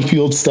his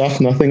on-field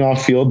stuff, nothing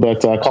off-field. But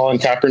Colin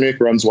Kaepernick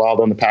runs wild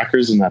on the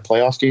Packers in that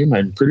playoff game.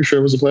 I'm pretty sure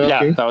it was a playoff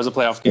game. Yeah, that was a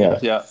playoff game.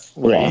 Yeah.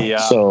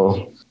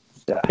 So...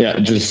 Yeah,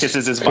 just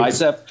kisses his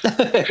bicep.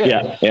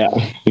 yeah,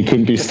 he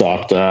couldn't be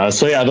stopped.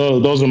 So yeah,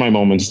 those are my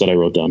moments that I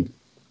wrote down.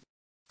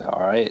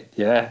 All right,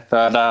 yeah,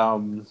 that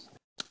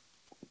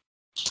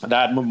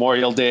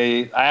Memorial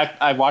Day,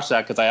 I watched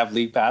that because I have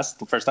League Pass.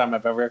 The first time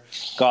I've ever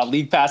got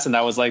League Pass, and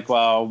that was like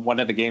one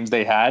of the games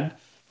they had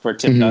for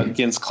Tim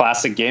Duncan's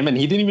classic game, and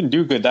he didn't even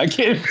do good that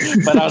game.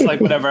 But I was like,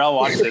 whatever, I'll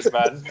watch this,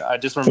 man. I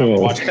just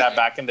remember watching that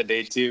back in the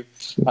day too.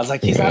 I was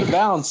like, he's out of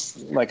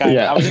bounds. Like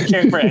I wasn't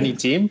caring for any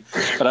team,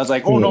 but I was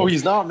like, oh no,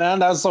 he's not, man.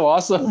 That was so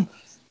awesome.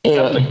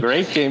 That was a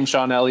great game,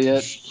 Sean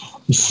Elliott.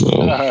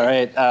 All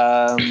right,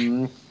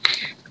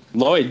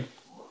 Lloyd.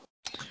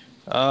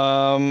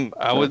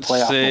 I would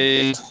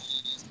say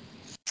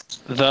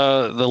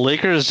the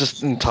Lakers'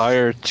 just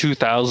entire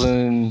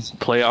 2000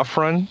 playoff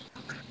run.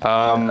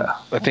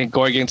 I think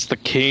going against the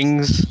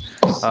Kings,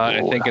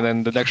 I think, and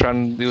then the next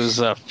round it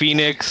was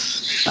Phoenix.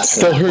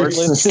 Still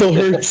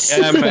hurts.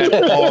 Yeah, man.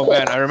 Oh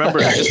man, I remember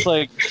just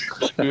like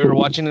we were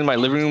watching in my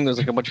living room. There's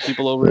like a bunch of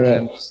people over,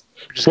 and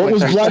what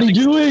was Vladdy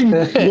doing?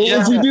 What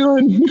was he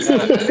doing? He was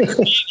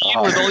the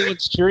only one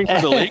cheering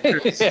for the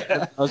Lakers.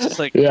 I was just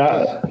like,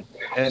 and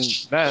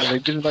man, they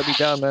didn't let me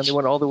down, man. They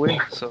went all the way.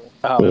 So,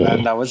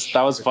 man, that was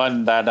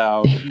fun. That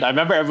I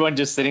remember everyone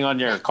just sitting on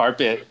your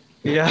carpet.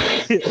 Yeah.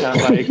 And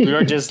like we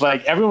were just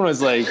like everyone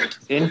was like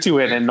into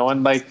it, and no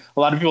one, like a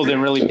lot of people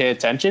didn't really pay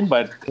attention,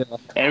 but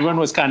everyone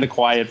was kind of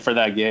quiet for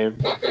that game.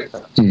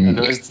 And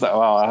it was,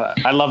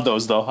 I love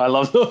those though. I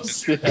love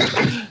those.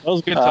 That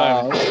was a good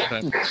time.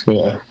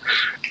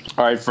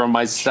 All right, from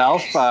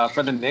myself,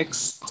 for the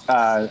Knicks,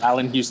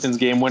 Allen Houston's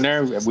game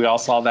winner. We all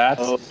saw that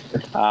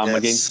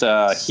against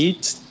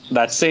Heat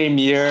that same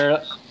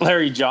year.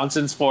 Larry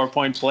Johnson's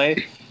 4-point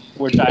play,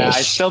 which I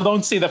still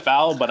don't see the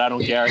foul, but I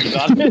don't care.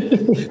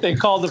 They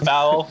called the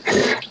foul.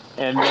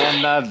 And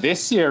then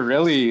this year,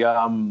 really,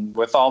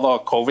 with all the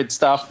COVID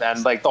stuff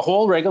and like the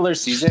whole regular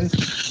season,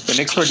 the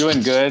Knicks were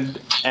doing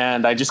good,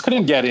 and I just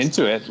couldn't get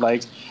into it.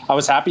 Like I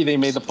was happy they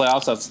made the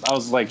playoffs. I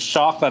was like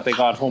shocked that they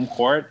got home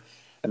court,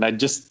 and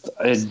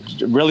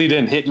it really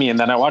didn't hit me. And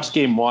then I watched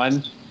game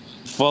 1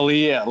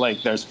 fully.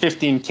 Like there's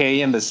 15K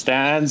in the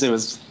stands. It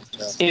was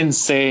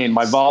insane.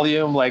 My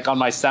volume, like on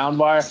my sound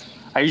bar,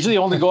 I usually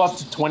only go up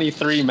to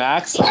 23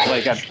 max,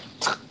 like at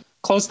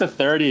close to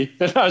 30.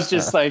 And I was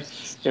just like,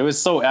 it was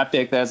so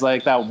epic. There's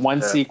like that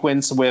one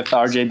sequence with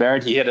RJ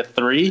Barrett. He hit a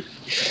 3,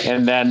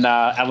 and then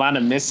Atlanta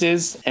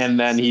misses, and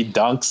then he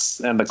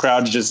dunks, and the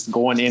crowd's just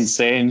going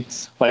insane.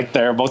 Like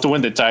they're about to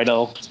win the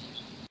title.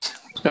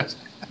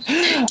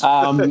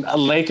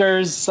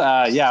 Lakers,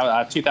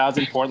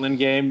 2000 Portland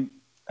game.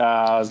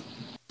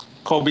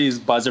 Kobe's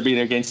buzzer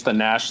beater against the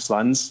Nash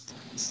Suns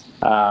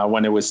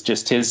when it was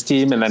just his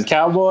team. And then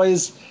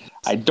Cowboys,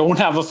 I don't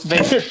have a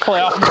favorite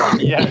playoff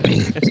moment yet.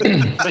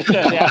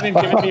 They haven't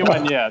given me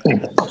one yet.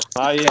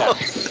 Not yet.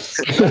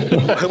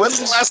 When's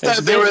the last time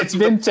It's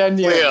been 10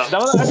 years.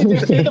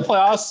 They've made the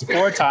playoffs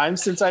 4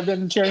 times since I've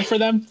been cheering for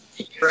them.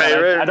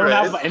 Right. I don't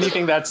have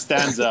anything that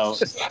stands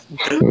out.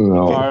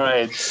 No. All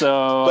right.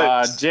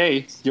 So,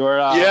 Jay, your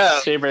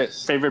favorite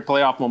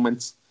playoff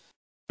moments.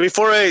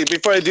 Before I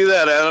do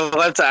that, I'd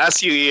like to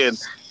ask you, Ian.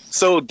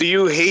 So, do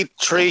you hate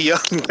Trey Young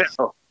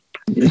now?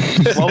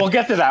 Well, we'll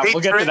get to that.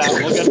 We'll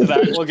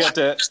get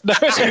to it.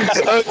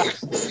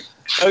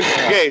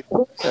 Okay.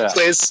 Yeah.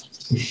 Anyways,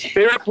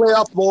 favorite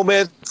playoff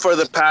moment for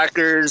the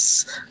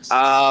Packers.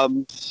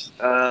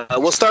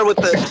 We'll start with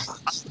the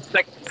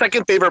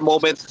second favorite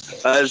moment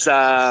is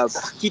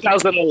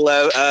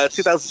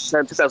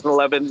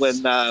 2011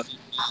 when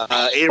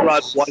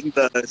A-Rod won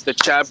the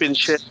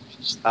championship.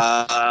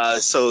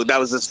 So that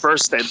was his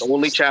first and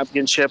only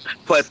championship.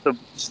 But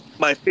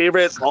my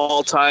favorite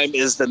all time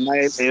is the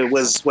night. It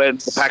was when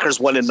the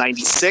Packers won in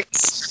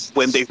 '96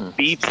 when they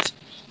beat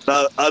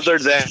other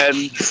than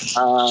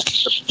the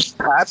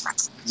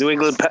New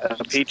England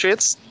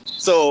Patriots.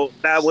 So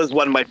that was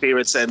one of my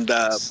favorites. And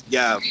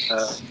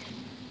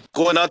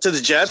going on to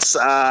the Jets.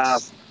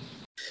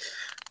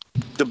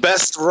 The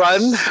best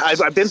run.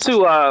 I've been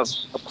to a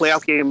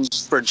playoff game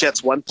for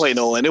Jets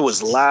 1.0, and it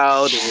was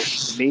loud. It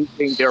was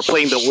amazing. They were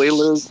playing the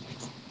Oilers,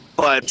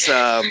 but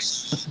my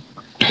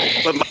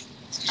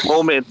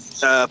moment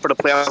for the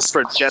playoffs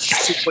for Jets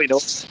 2.0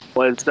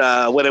 was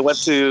when I went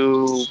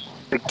to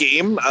the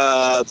game,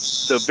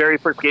 the very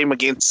first game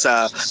against.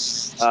 It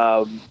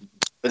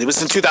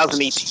was in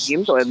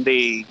 2018 when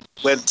they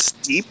went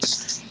deep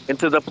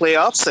into the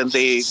playoffs, and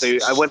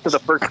I went to the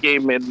first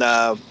game in.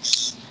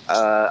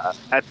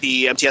 At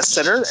the MTS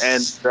Center,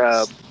 and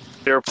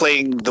they were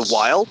playing the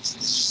Wild.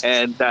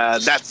 And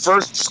that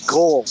first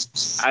goal,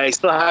 I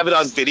still have it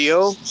on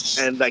video,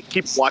 and I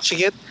keep watching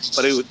it.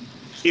 But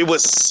it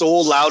was so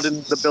loud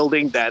in the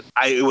building that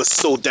it was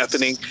so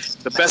deafening.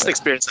 The best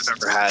experience I've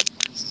ever had.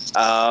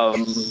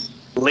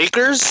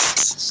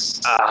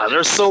 Lakers,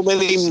 there's so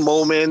many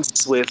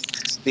moments with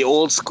the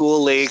old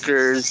school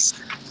Lakers,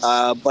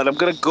 but I'm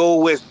gonna go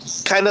with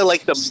kind of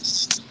like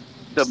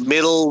the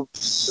middle,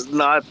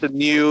 not the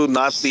new,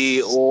 not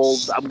the old.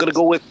 I'm going to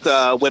go with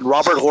when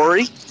Robert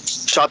Horry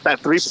shot that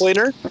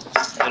three-pointer.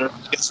 I don't know if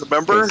you guys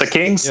remember. The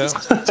Kings? Yeah.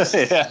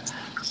 Yeah.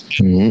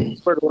 Mhm.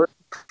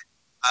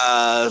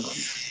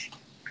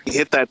 He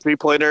hit that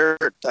three-pointer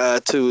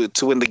to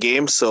win the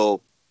game. So,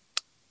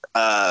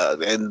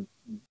 and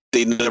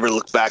they never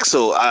looked back.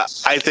 So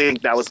I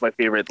think that was my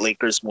favorite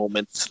Lakers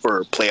moment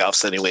for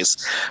playoffs anyways.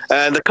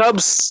 And the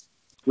Cubs,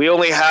 we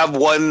only have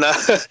one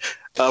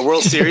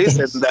World Series,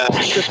 and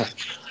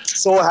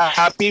so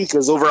happy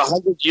because over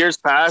 100 years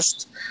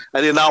passed.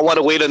 I did not want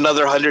to wait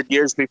another 100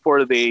 years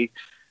before they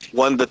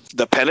won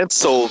the pennant.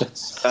 So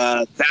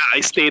I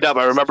stayed up.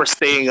 I remember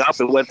staying up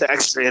and went to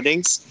extra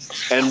innings.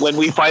 And when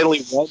we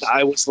finally won,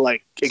 I was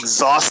like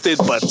exhausted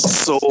but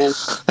so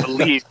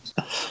relieved.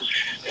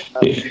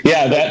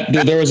 Yeah,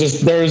 there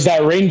was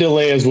that rain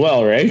delay as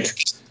well, right?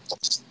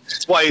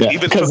 That's why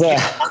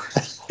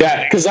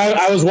because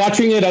I was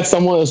watching it at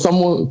some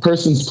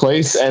person's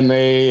place, and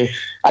I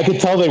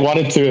could tell they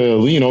wanted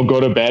to, go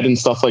to bed and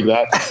stuff like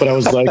that. But I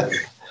was like,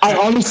 I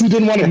honestly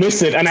didn't want to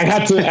miss it, and I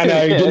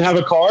didn't have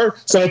a car,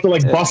 so I had to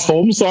bus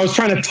home. So I was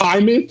trying to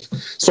time it.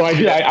 So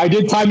I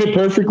did time it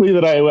perfectly.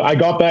 That I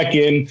got back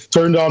in,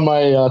 turned on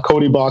my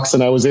Cody box,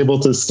 and I was able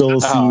to still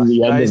see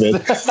the end of it.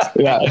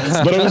 Yeah,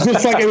 but it was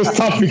just it was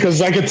tough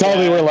because I could tell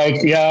they were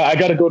like, "Yeah, I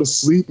got to go to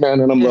sleep, man,"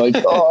 and I'm like,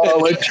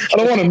 "Oh, I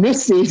don't want to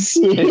miss this."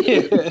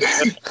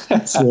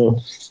 So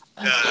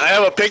I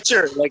have a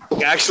picture,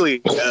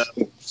 actually,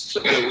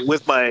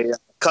 with my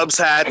Cubs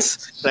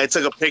hats, and I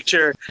took a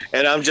picture,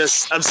 and I'm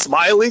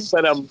smiling,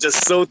 but I'm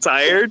just so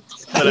tired,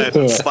 but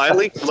I'm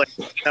smiling.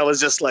 I was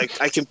just I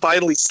can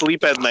finally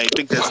sleep at night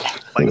because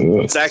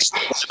it's actually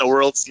the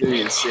World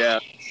Series. Yeah.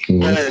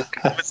 It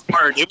was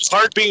hard. It was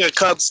hard being a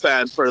Cubs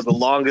fan for the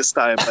longest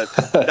time, but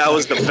that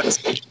was the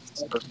best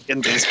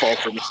in baseball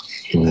for me.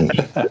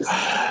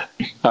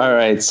 All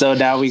right, so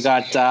now we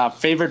got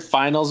favorite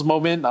finals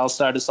moment. I'll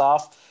start us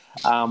off.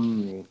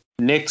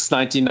 Knicks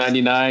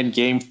 1999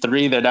 Game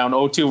 3. They're down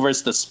 0-2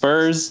 versus the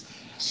Spurs.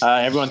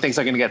 Everyone thinks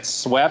they're going to get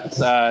swept.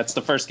 It's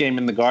the first game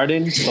in the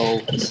Garden.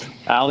 So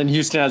Allen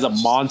Houston has a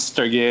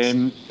monster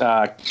game.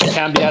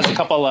 Camby has a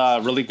couple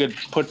really good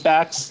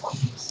putbacks.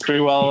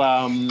 Sprewell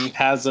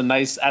has a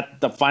nice, at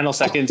the final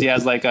seconds, he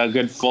has a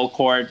good full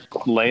court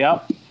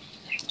layup,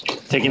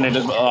 taking it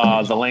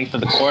the length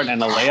of the court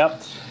and a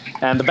layup.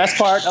 And the best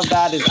part of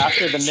that is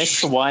after the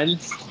Knicks won,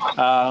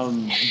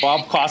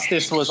 Bob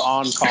Costas was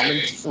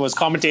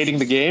commentating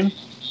the game,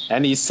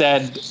 and he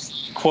said,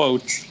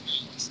 quote,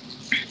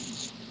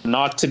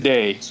 "Not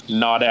today,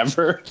 not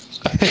ever."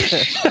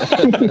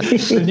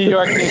 The New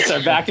York Knicks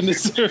are back in the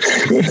series.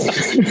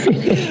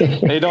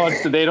 They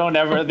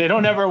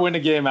don't ever win a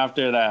game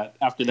after that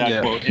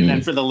quote. And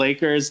then for the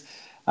Lakers,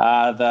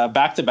 The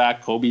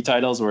back-to-back Kobe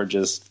titles were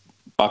just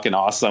fucking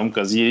awesome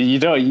because you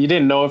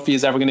didn't know if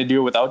he's ever going to do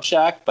it without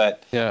Shaq,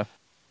 but Yeah,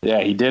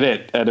 he did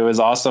it, and it was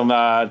awesome.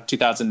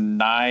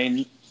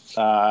 2009,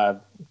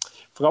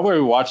 forgot where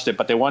we watched it,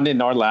 but they won in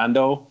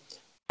Orlando,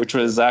 which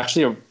was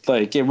actually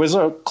it was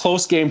a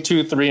close game.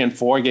 2, 3, and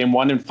 4. Game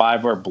 1 and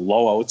 5 were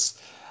blowouts.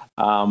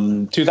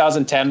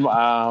 2010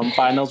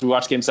 finals, we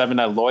watched Game 7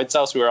 at Lloyd's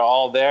house. We were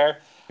all there.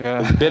 yeah.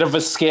 It was a bit of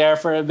a scare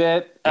for a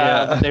bit.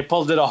 But they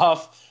pulled it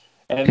off.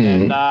 And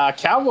then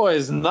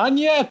Cowboys, none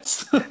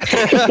yet. All right,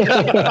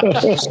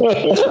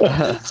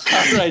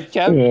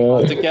 Kev.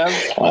 On to Kev.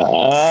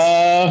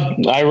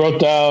 I wrote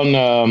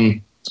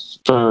down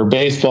for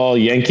baseball,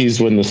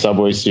 Yankees win the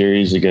Subway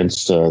Series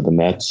against the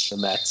Mets. The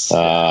Mets.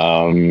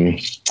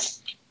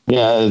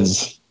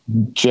 It's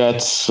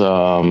Jets.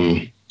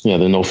 There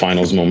are no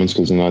finals moments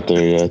because they're not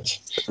there yet.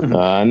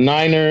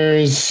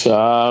 Niners, it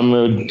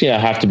would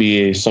have to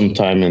be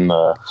sometime in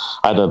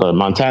either the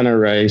Montana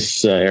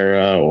Rice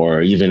era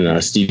or even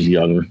Steve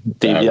Young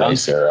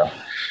Rice era.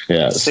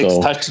 Yeah, 6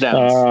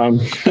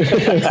 touchdowns.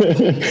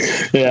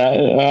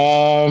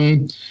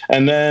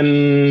 And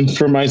then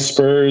for my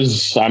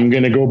Spurs, I'm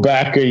going to go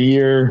back a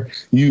year.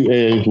 You,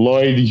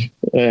 Lloyd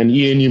and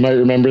Ian, you might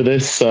remember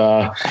this.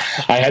 I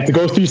had to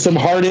go through some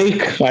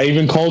heartache. I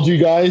even called you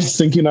guys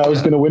thinking I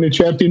was going to win a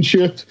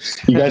championship.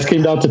 You guys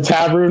came down to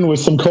Tavern with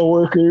some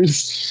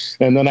coworkers,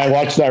 and then I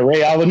watched that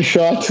Ray Allen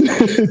shot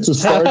to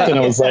start, and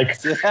I was like,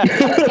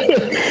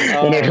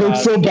 and it hurt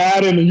so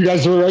bad, and you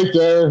guys were right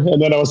there, and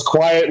then I was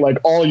quiet like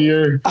all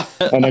year,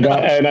 and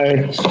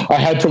I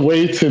had to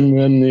wait, and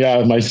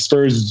then my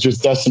Spurs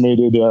just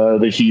decimated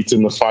the Heat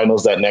in the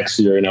finals that next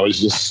year, and I was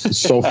just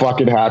so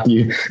fucking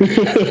happy.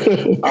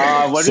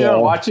 When we were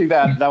watching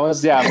that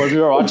when we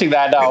were watching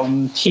that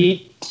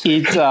Heat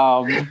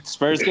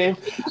Spurs game,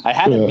 I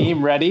had a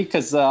meme ready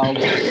because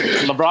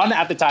LeBron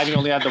at the time, he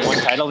only had the one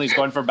title and he's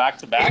going for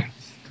back-to-back.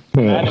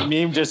 I had a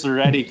meme just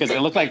ready because it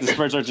looked like the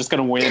Spurs were just going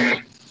to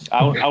win,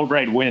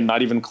 outright win,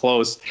 not even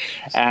close.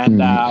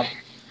 And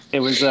it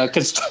was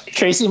because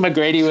Tracy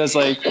McGrady was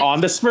like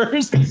on the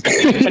Spurs, but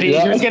he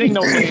was getting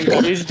no wins.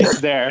 He was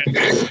just there.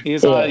 He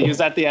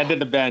was at the end of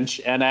the bench,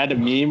 and I had a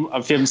meme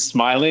of him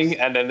smiling,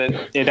 and then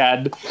it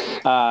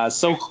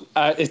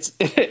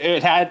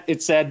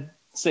said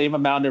same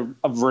amount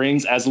of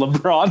rings as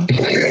LeBron.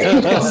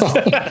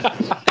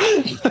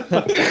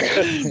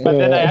 But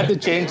then I had to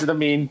change the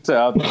meme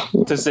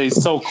to say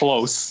so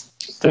close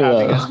to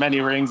having as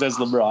many rings as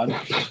LeBron.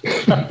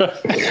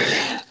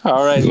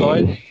 All right,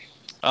 Lloyd.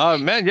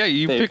 Man,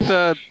 you picked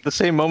the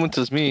same moments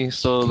as me.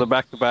 So the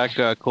back-to-back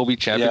Kobe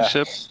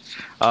championship,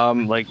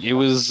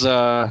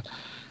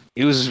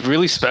 it was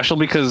really special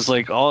because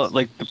all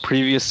the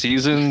previous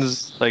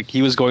seasons,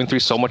 he was going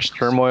through so much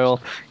turmoil.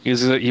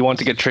 He wanted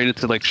to get traded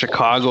to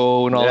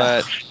Chicago and all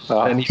that,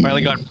 and he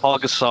finally got Paul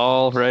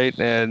Gasol, right?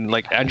 And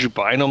Andrew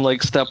Bynum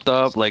stepped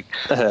up. Man,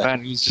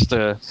 it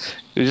was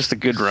just a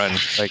good run.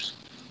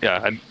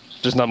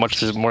 There's not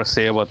much more to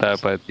say about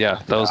that, but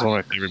that was one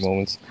of my favorite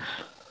moments.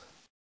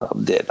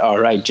 All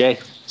right, Jay.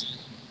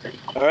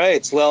 All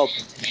right. Well,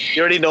 you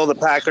already know the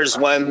Packers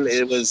won.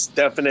 It was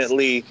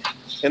definitely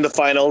in the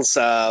finals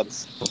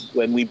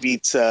when we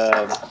beat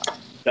the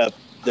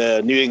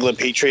New England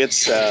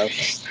Patriots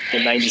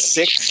in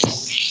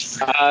 '96.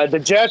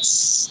 The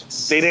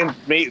Jets, they didn't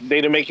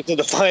make it to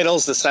the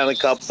finals, the Stanley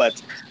Cup,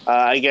 but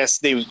I guess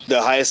the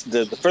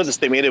furthest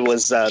they made it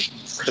was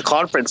the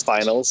conference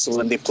finals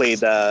when they played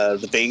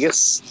the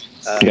Vegas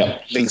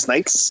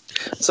Knights.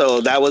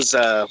 So that was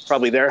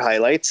probably their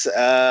highlights.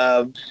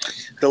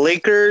 The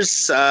Lakers.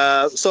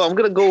 So I'm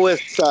gonna go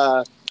with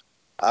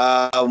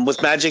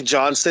Magic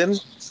Johnson.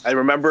 I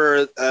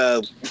remember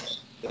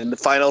in the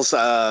finals.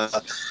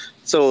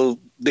 So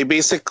they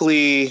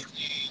basically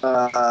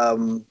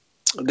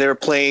they're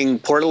playing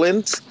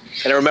Portland,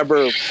 and I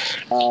remember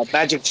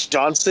Magic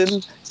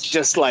Johnson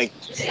just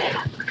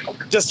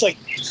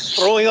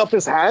throwing up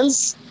his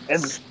hands,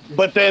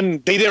 but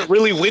then they didn't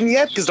really win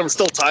yet because there was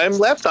still time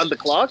left on the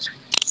clock.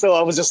 So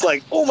I was just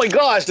like, oh my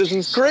gosh, this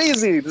is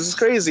crazy.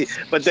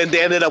 But then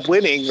they ended up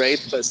winning,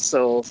 right? But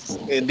so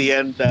in the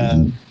end,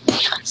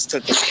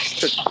 took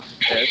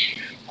it.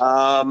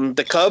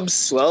 The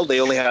Cubs, well, they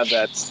only have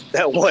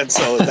that one,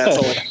 so that's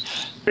all I can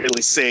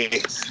really say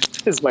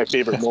is my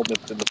favorite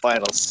moment in the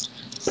finals.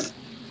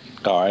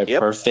 All right,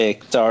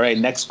 perfect. All right,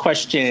 next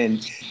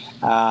question.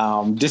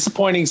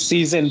 Disappointing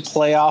season,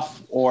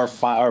 playoff or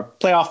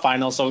playoff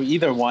final, so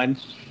either one.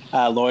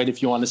 Lloyd,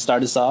 if you want to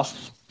start us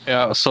off.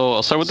 Yeah, so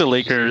I'll start with the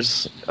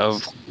Lakers. It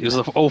was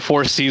the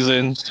 2004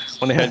 season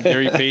when they had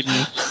Gary Payton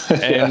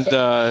and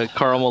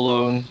Karl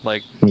Malone.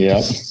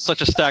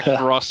 Such a stacked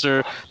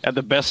roster. Had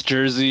the best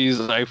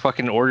jerseys. I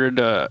fucking ordered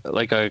a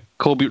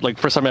Kobe.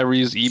 First time I ever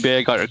used eBay,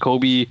 I got a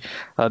Kobe,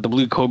 the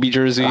blue Kobe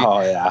jersey.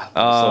 Oh yeah,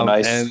 so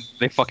nice. And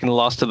they fucking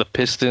lost to the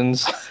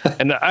Pistons.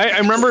 And I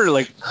remember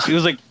it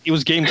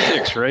was game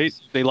 6, right?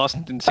 They lost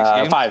in 6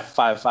 games.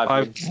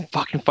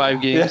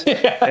 Five games.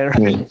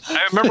 And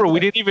I remember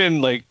we didn't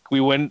even we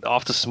went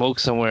off to smoke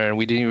somewhere and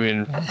we didn't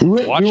even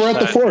watch. We were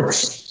at the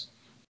Forks.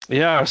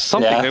 Yeah,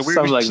 something. Yeah, Like,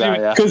 something like that.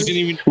 Yeah. Because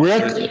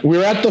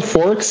we're at the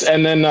Forks,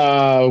 and then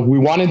we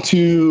wanted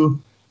to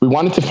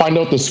find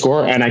out the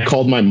score, and I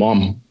called my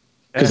mom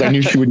because I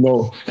knew she would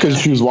know because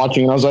she was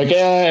watching, and I was like,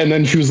 yeah, and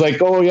then she was like,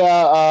 oh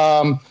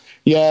yeah,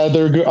 yeah,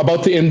 they're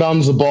about to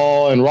inbound the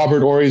ball, and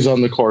Robert Ory's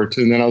on the court,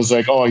 and then I was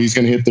like, oh, he's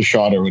gonna hit the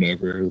shot or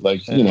whatever,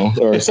 like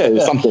or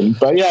something.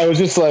 But yeah, it was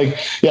just like,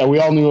 yeah, we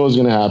all knew it was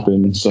gonna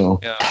happen. So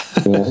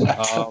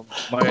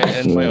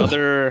my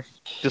other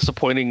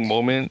disappointing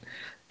moment.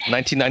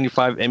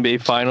 1995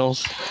 NBA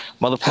Finals,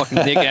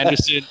 motherfucking Nick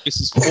Anderson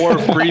misses 4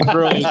 free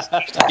throws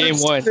game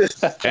 1,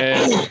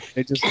 and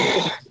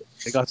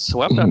they got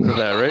swept after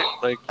that, right?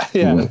 Like,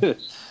 yeah,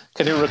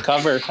 couldn't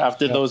recover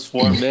after those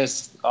 4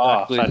 missed.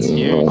 Oh, that's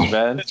huge,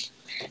 man.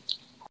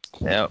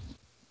 Yeah,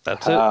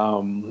 that's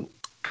it.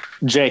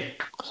 Jay,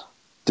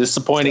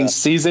 disappointing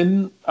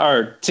season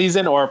or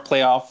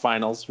playoff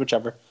finals,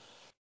 whichever.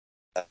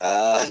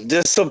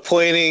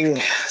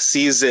 Disappointing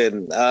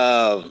season.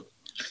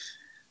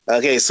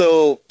 Okay,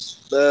 so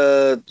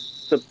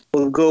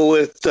we'll go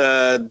with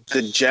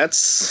the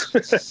Jets.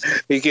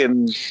 You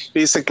can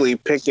basically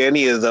pick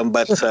any of them,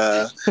 but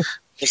for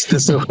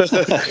Jets for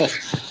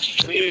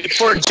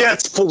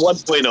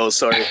 1.0,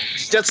 sorry.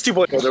 Jets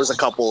 2.0, there was a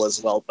couple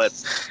as well, but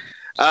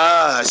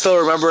I still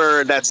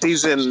remember that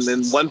season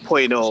in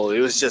 1.0. It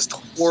was just a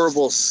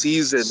horrible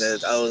season,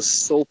 and I was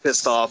so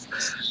pissed off.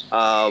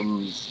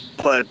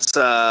 But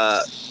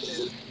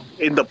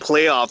in the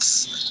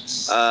playoffs,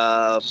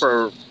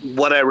 for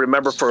what I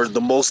remember for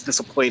the most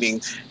disappointing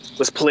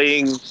was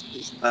playing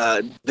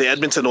the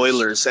Edmonton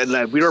Oilers, and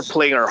we were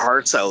playing our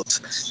hearts out,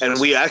 and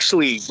we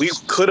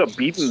could have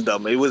beaten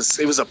them. It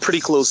was a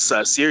pretty close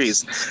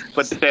series,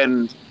 but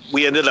then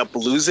we ended up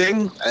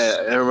losing.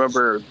 I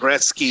remember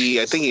Gretzky,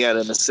 I think he had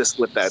an assist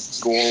with that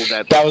goal.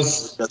 That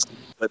was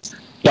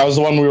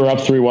the one we were up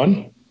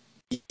 3-1.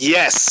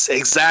 Yes,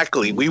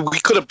 exactly. We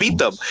could have beat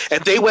them,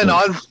 and they went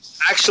on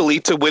actually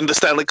to win the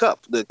Stanley Cup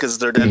because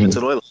they're the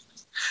Edmonton Oilers.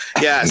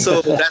 Yeah,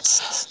 so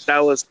that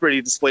was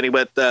pretty disappointing.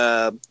 But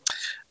the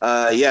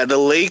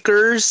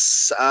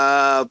Lakers.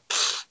 One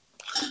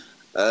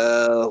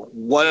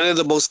of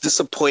the most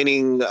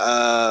disappointing.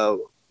 Well,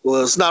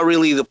 it's not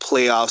really the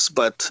playoffs,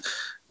 but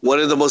one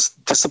of the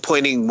most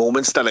disappointing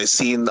moments that I've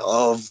seen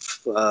of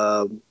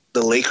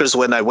the Lakers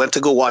when I went to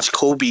go watch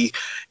Kobe,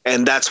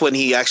 and that's when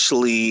he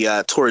actually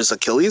tore his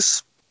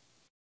Achilles.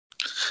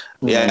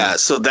 Yeah,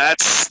 so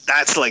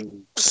that's like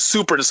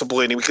super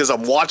disappointing because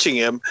I'm watching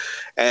him,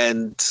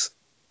 and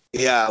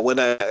yeah,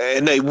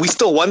 we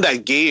still won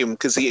that game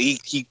because he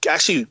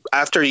actually,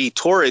 after he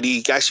tore it,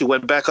 he actually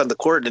went back on the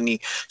court and he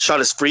shot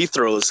his free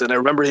throws, and I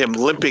remember him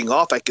limping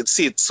off. I could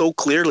see it so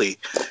clearly,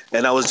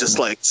 and I was just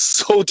like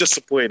so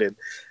disappointed.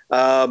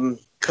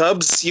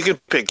 Cubs, you can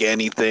pick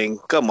anything.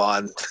 Come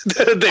on,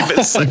 they've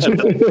been such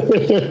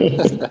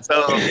a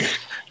so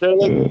they're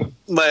like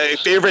my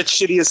favorite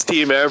shittiest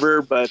team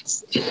ever, but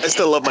I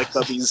still love my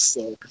Cubbies.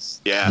 So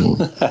yeah.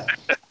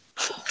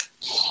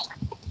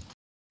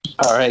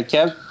 All right,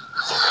 Kev.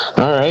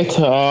 All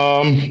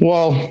right.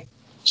 Well,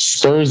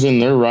 Spurs in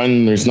their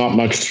run, there's not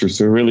much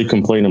to really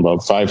complain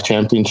about. 5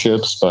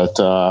 championships, but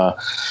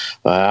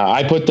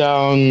I put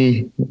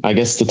down, I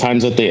guess, the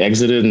times that they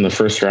exited in the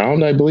first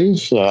round, I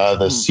believe.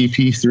 The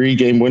CP3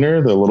 game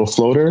winner, the little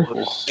floater.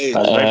 Right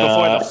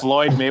before the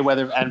Floyd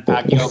Mayweather and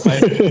Pacquiao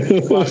fight.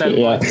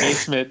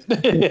 Basement.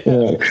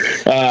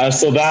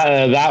 So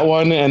that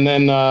one, and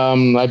then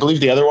I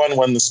believe the other one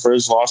when the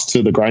Spurs lost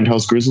to the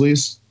Grindhouse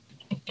Grizzlies.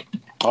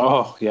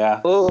 Oh,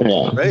 yeah. Oh,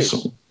 yeah. Right.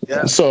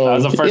 Yeah. So that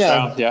was the first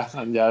round. Yeah.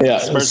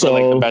 Spurs were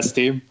like the best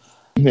team.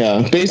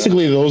 Yeah.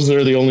 Basically, those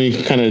are the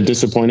only kind of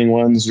disappointing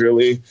ones,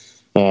 really.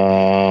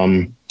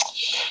 For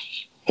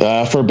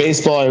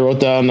baseball, I wrote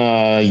down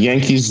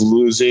Yankees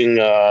losing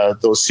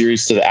those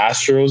series to the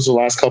Astros the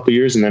last couple of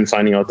years, and then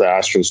finding out the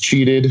Astros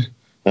cheated.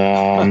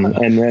 And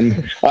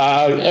then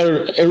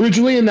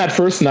originally in that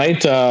first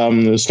night,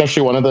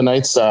 especially one of the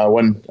nights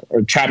when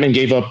Chapman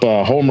gave up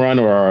a home run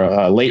or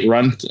a late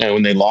run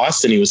when they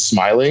lost, and he was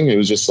smiling, it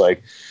was just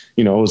like,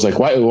 it was like,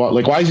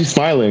 why is he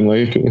smiling?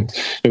 Like,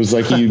 it was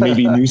like he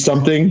maybe knew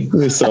something.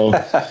 So,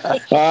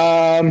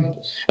 and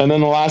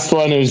then the last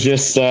one is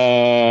just,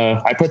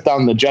 I put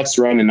down the Jets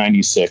run in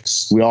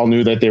 '96. We all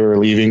knew that they were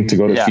leaving to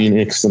go to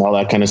Phoenix and all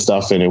that kind of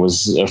stuff. And it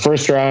was a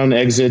first round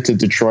exit to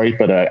Detroit,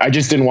 but I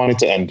just didn't want it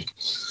to end.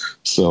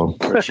 So,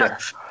 for sure.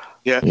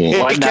 Yeah.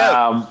 Go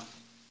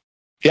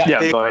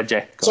ahead,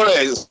 Jay. Sorry.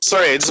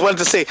 I just wanted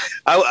to say,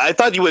 I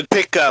thought you would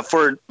pick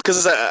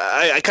because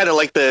I kind of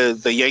like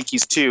the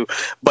Yankees too,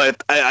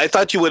 but I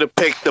thought you would have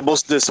picked the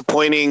most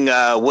disappointing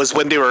was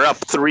when they were up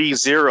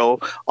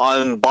 3-0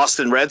 on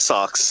Boston Red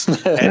Sox.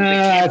 It's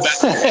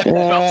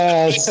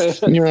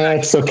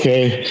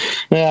okay.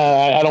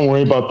 Yeah, I don't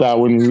worry about that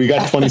when we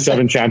got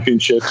 27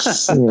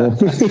 championships.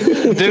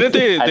 Didn't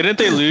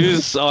they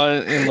lose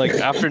in like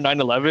after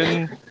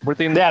 9/11?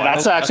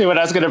 That's actually what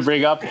I was going to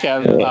bring up,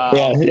 Kev.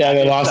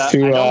 They lost to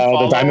the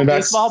Diamondbacks.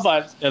 Baseball,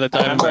 but I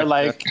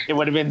remember it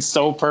would have been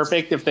so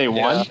perfect if they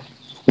won.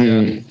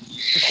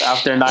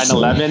 after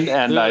 9/11,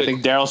 and I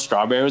think Daryl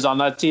Strawberry was on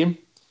that team.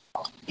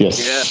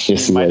 Yes,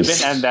 yes, he Might have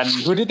was. been. And then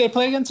who did they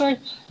play against? Sorry,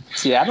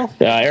 Seattle.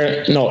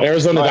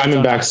 Arizona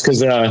Diamondbacks,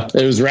 because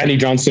it was Randy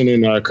Johnson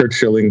and Kurt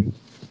Schilling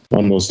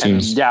on those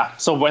teams. Yeah.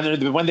 So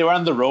when they were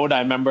on the road, I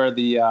remember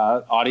the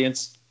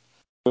audience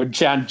would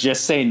chant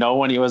 "Just say no"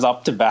 when he was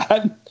up to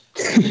bat.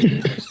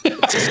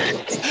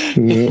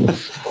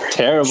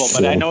 Terrible,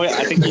 but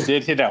I think he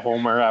did hit a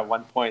homer at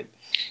one point.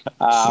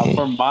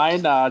 For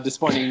mine,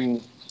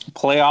 disappointing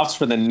playoffs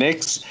for the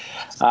Knicks.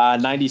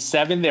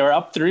 97, they were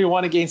up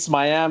 3-1 against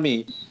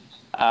Miami.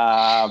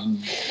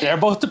 They're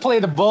about to play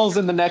the Bulls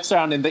in the next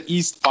round in the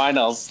East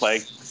Finals.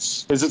 Like,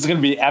 this is going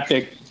to be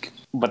epic,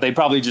 but they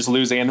probably just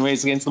lose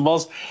anyways against the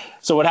Bulls.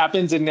 So what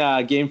happens in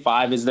Game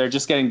 5 is they're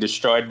just getting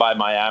destroyed by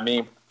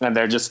Miami, and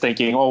they're just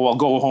thinking, oh, we'll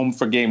go home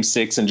for Game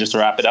 6 and just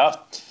wrap it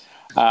up.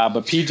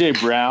 But P.J.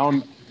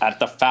 Brown, at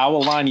the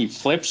foul line, he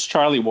flips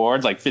Charlie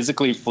Ward, like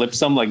physically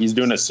flips him like he's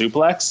doing a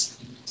suplex.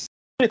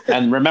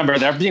 And remember,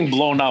 they're being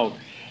blown out.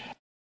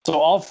 So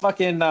all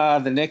fucking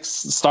the Knicks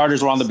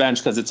starters were on the bench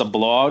because it's a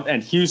blowout.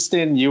 And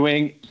Houston,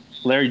 Ewing,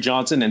 Larry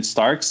Johnson, and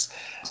Starks,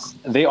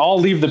 they all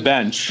leave the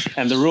bench.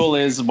 And the rule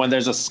is when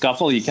there's a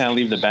scuffle, you can't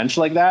leave the bench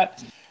like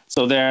that.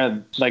 So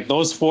they're like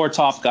those 4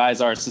 top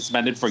guys are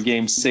suspended for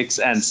Game 6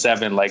 and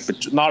 7, like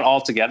not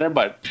all together,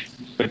 but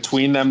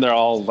between them, they're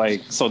all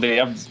like, so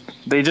they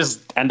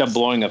just end up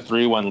blowing a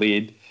 3-1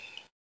 lead.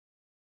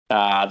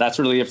 That's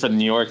really it for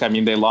New York. I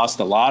mean, they lost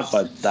a lot,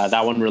 but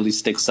that one really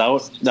sticks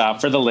out.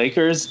 For the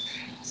Lakers,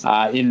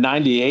 in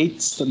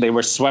 '98, they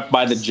were swept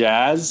by the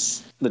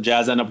Jazz. The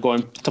Jazz ended up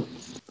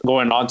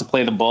going on to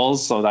play the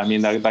Bulls. So, I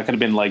mean, that could have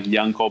been like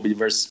young Kobe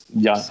versus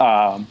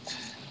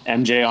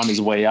MJ on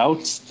his way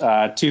out.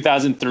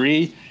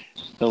 2003,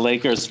 the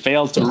Lakers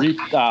failed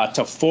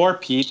to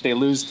four-peat. They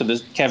lose to the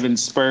Kevin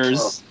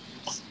Spurs.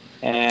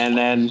 And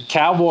then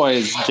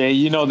Cowboys, Jay,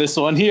 you know this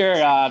one here.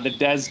 The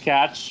Dez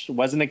catch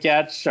wasn't a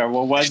catch, or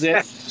what was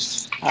it?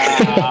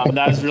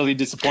 That's really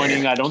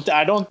disappointing. I don't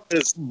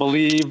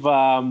believe.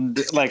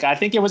 I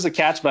think it was a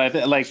catch, but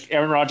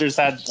Aaron Rodgers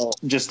had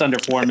just under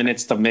 4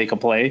 minutes to make a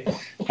play,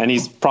 and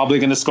he's probably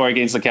going to score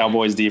against the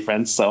Cowboys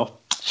defense. So,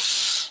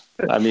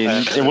 I mean,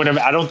 it would have.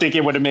 I don't think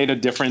it would have made a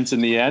difference in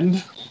the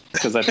end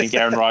because I think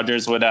Aaron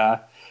Rodgers would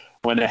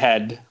went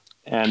ahead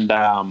and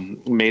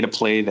made a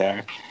play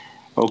there.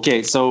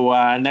 Okay, so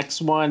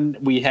next one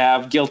we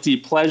have guilty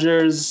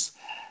pleasures.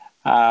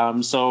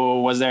 So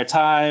was there a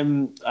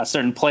time a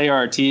certain player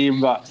or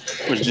team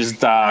was just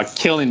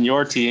killing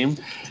your team,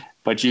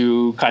 but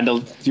you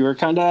were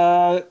kind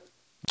of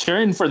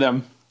cheering for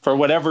them for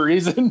whatever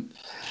reason?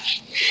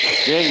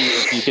 Jay,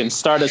 you can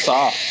start us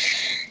off.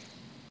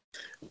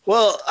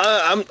 Well,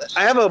 I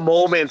have a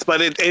moment,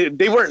 but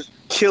they weren't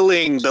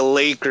killing the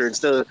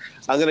Lakers.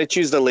 I'm going to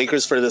choose the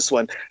Lakers for this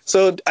one.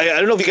 So I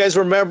don't know if you guys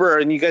remember,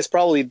 and you guys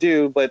probably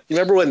do, but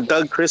remember when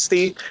Doug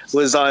Christie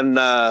was on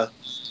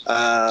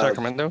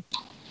Sacramento?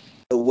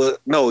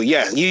 No,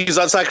 yeah, he's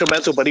on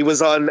Sacramento, but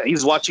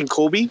he's watching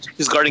Kobe.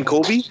 He's guarding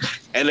Kobe,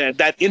 and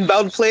that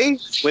inbound play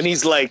when he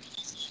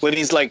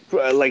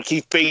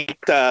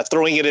faked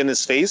throwing it in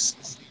his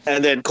face,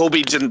 and then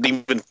Kobe didn't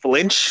even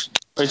flinch.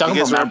 Are you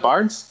talking about Matt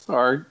Barnes?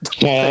 Or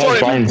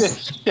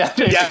Barnes. yeah,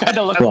 they kind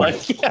of look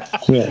like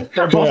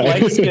they're both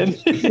light-skinned.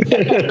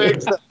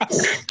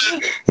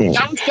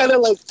 That was kind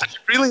of like, I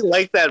really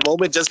like that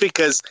moment just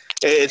because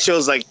it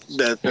shows like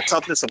the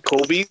toughness of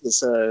Kobe.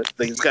 He's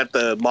got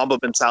the Mamba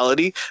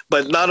mentality,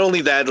 but not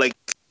only that,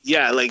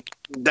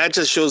 that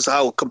just shows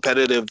how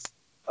competitive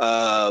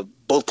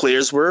both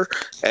players were,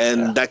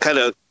 and that kind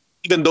of,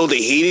 even though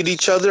they hated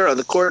each other on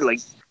the court, like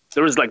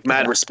there was like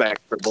mad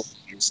respect for both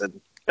teams, and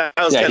that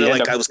was kind of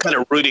like I was kind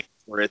of rooting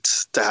for it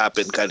to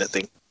happen, kind of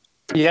thing.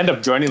 He ended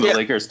up joining the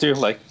Lakers too,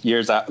 a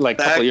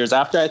couple years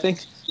after, I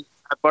think.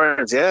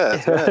 Barnes,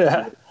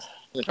 yeah.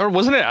 Or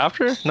wasn't it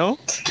after? No.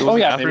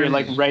 Maybe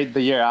like right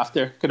the year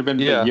after. Could have been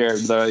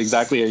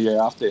exactly a year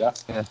after.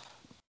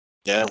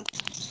 Yeah.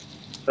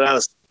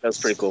 That was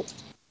pretty cool.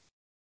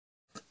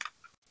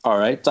 All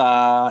right.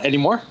 Any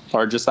more,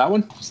 or just that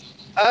one?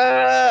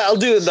 I'll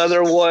do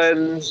another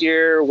one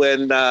here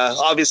when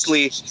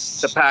obviously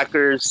the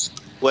Packers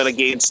went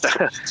against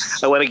the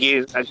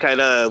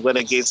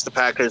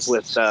Packers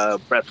with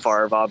Brett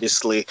Favre.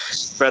 Obviously,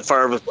 Brett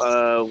Favre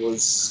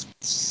was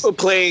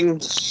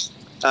playing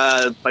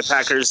my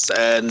Packers,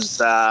 and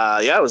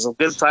it was a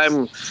good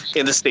time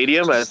in the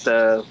stadium at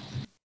the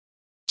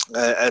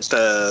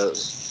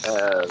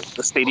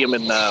stadium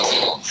in.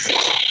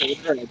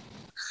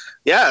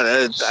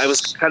 I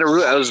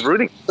was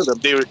rooting for them.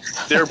 They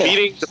were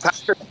beating the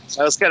Packers.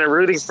 I was kind of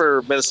rooting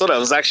for Minnesota. I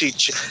was actually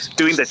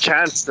doing the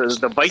chants,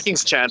 the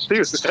Vikings chant too.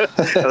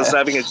 I was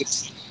having a good.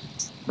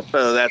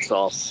 That's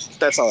all.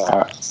 All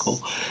right,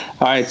 cool.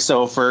 All right,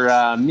 so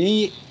for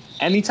me,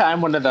 anytime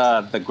one of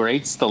the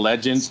greats, the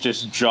legends,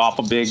 just drop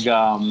a big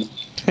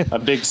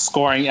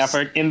scoring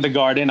effort in the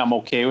Garden, I'm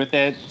okay with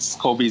it. It's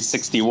Kobe's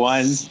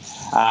 61.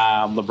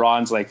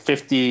 LeBron's like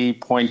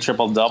 50-point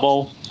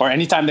triple-double, or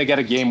anytime they get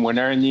a game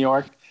winner in New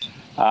York,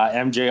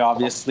 MJ,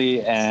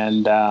 obviously,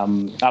 and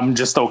I'm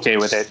just okay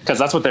with it because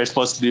that's what they're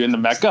supposed to do in the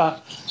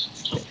Mecca.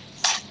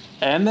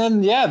 And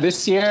then, yeah,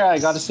 this year I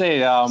got to say,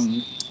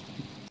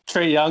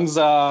 Trae Young's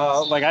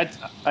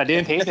I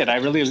didn't hate it. I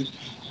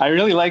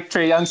really liked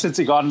Trae Young since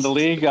he got in the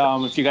league.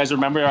 If you guys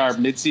remember our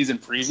midseason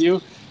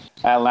preview,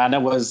 Atlanta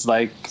was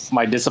like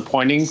my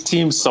disappointing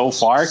team so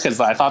far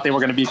because I thought they were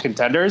going to be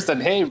contenders. And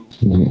hey,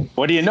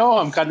 what do you know?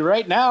 I'm kind of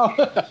right now.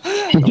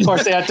 Of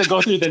course, they had to go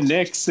through the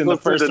Knicks in the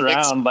first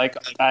round. Like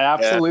I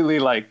absolutely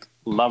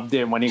loved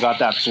him when he got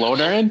that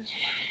floater in,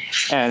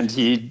 and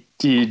he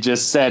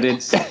just said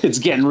it's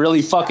getting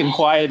really fucking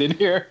quiet in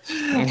here.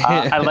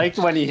 I liked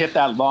when he hit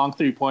that long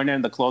 3-pointer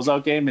in the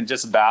closeout game and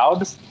just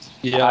bowed.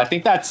 Yeah, I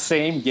think that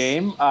same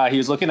game he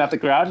was looking at the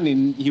crowd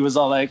and he was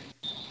all like,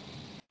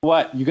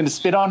 "What? You gonna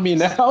spit on me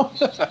now?"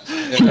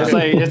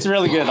 It's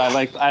really good. I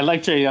like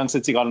Trae Young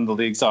since he got in the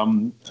league, so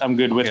I'm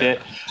good with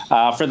it.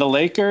 For the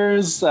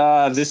Lakers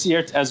this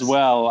year as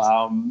well,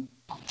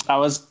 I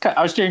was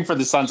cheering for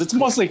the Suns. It's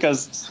mostly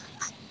because,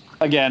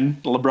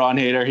 again, LeBron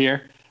hater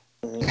here.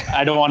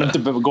 I don't want him to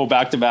go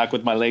back to back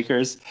with my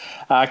Lakers.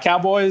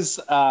 Cowboys,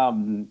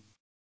 none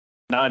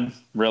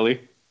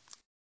really.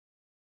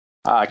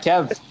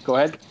 Kev, go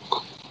ahead.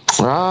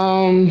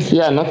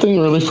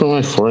 Nothing really for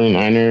my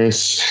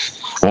 49ers.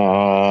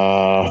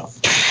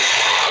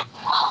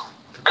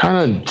 Kind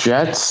of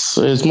Jets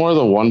is more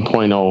the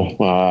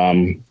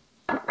 1.0.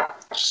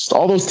 Just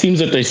all those teams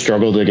that they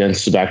struggled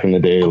against back in the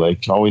day,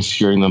 like always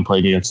hearing them play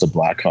against the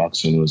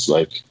Blackhawks, and it was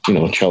like,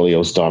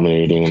 Chelios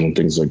dominating and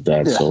things like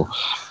that. Yeah. So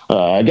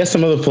I guess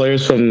some of the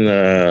players from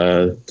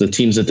the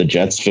teams that the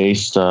Jets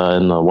faced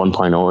in the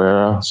 1.0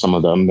 era, some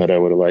of them that I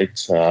would have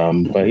liked.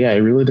 But yeah, I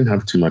really didn't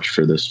have too much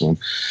for this one.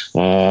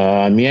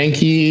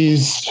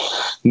 Yankees,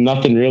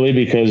 nothing really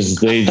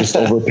because they just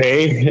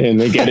overpay and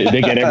they get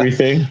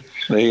everything.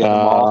 They get them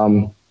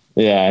all.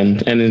 Yeah,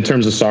 and in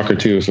terms of soccer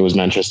too, if it was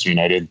Manchester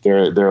United,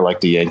 they're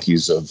like the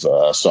Yankees of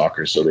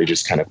soccer, so they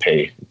just kind of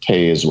pay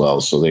as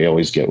well, so they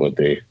always get what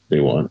they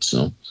want.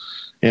 So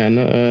yeah,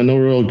 no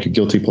real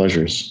guilty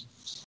pleasures.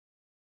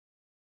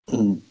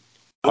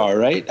 All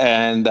right,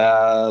 and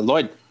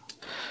Lloyd.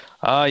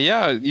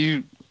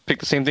 You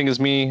picked the same thing as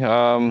me.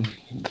 The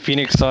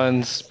Phoenix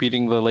Suns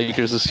beating the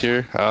Lakers this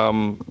year.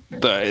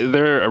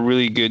 They're a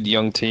really good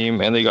young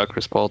team, and they got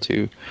Chris Paul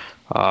too.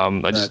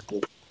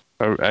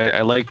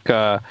 I like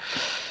the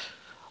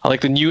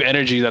new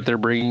energy that they're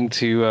bringing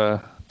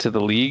to the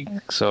league.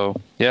 So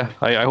yeah,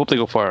 I hope they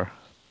go far.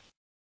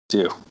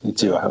 Me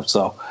too. I hope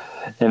so.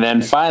 And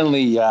then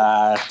finally,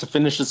 to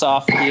finish this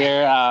off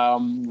here,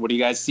 what do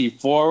you guys see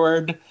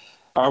forward,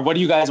 or what do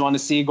you guys want to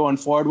see going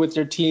forward with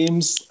your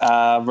teams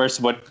versus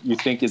what you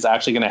think is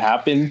actually going to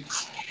happen?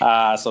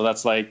 So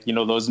that's like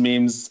those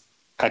memes,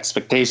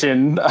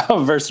 expectation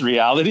versus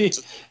reality,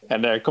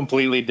 and they're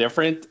completely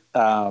different.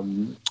 Yeah,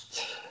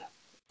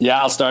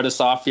 I'll start us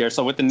off here.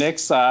 So with the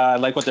Knicks, I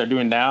like what they're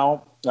doing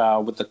now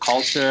with the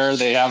culture.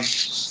 They have,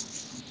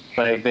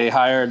 they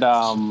hired,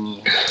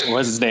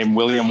 what's his name,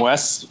 William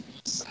West.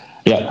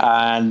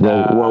 Yeah, and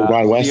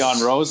Worldwide West.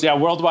 Leon Rose. Yeah,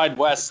 Worldwide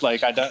West.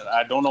 Like I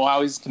don't know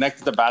how he's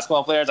connected to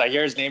basketball players. I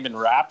hear his name in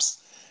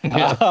raps.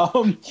 Yeah.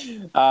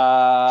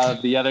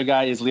 The other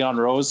guy is Leon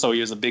Rose, so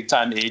he was a big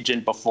time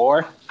agent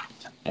before.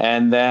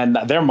 And then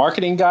their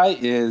marketing guy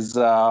is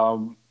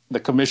the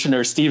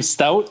commissioner, Steve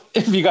Stout.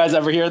 If you guys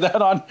ever hear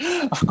that on,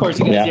 of course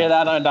you guys hear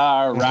that on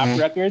our rap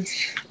records.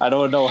 I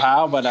don't know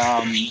how, but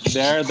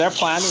their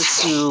plan is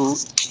to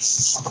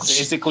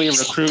basically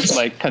recruit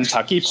like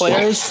Kentucky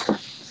players.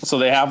 So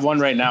they have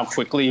one right now,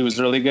 Quickly, who's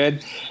really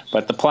good.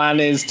 But the plan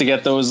is to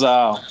get those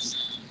top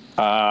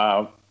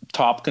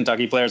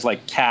Kentucky players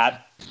like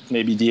Cat,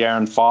 maybe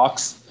De'Aaron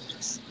Fox.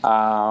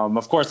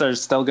 Of course, they're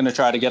still going to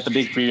try to get the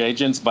big free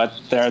agents, but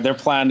their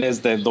plan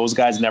is that those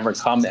guys never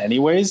come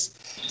anyways.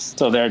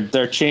 So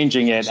they're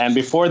changing it. And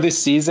before this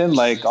season,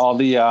 like all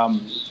the,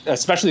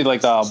 especially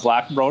like the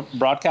black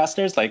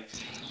broadcasters, like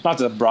not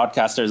the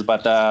broadcasters,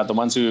 but the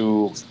ones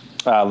who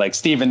like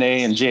Stephen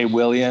A. and Jay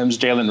Williams,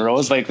 Jalen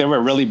Rose, like they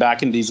were really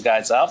backing these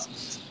guys up.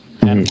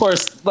 And of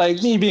course,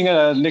 like me being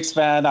a Knicks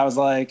fan, I was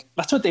like,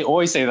 that's what they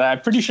always say. That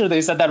I'm pretty sure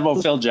they said that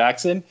about Phil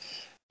Jackson.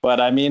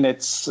 But I mean,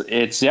 it's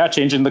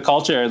changing the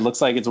culture. It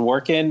looks like it's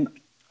working.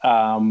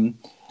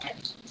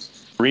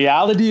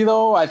 Reality,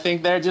 though, I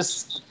think they're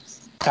just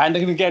kind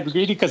of going to get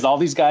greedy because all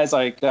these guys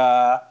like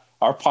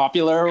are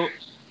popular.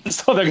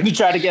 So they're going to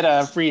try to get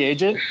a free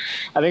agent.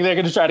 I think they're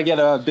going to try to get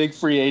a big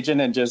free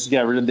agent and just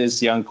get rid of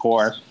this young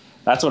core.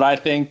 That's what I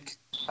think.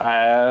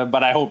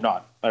 But I hope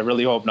not. I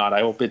really hope not.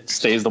 I hope it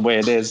stays the way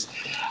it is.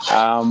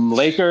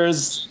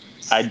 Lakers,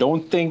 I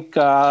don't think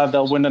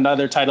they'll win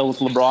another title with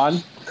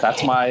LeBron.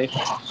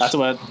 That's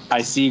what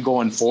I see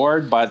going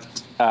forward. But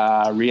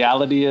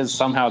reality is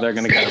somehow they're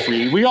going to get a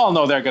free. We all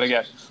know they're going to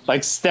get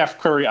like Steph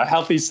Curry, a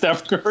healthy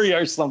Steph Curry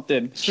or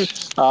something.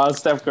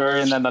 Steph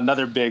Curry, and then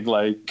another big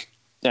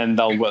and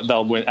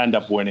they'll end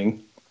up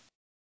winning.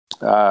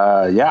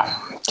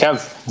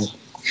 Kev.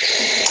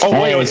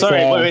 Oh wait,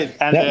 sorry, wait.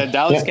 And the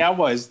Dallas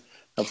Cowboys.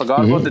 I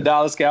forgot about the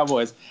Dallas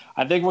Cowboys.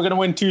 I think we're gonna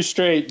win 2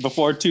 straight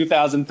before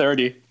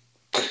 2030.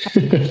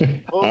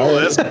 Oh,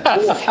 that's cool.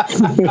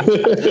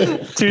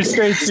 2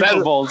 straight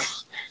Super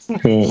Bowls.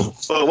 Well,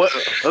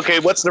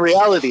 what's the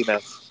reality now?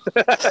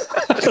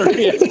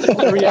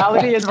 The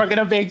reality is we're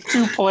gonna make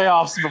 2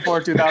 playoffs before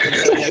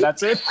 2030, and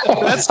that's it.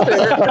 That's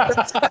fair.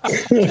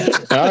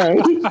 All right.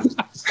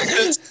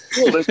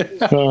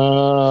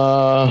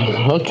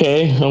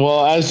 Okay.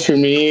 Well, as for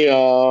me,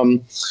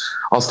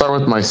 I'll start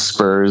with my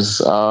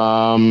Spurs.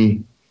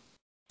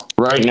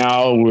 Right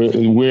now,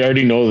 we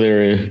already know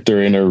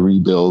they're in a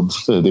rebuild.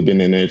 So they've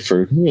been in it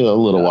for a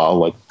little while,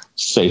 like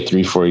say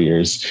 3-4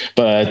 years.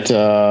 But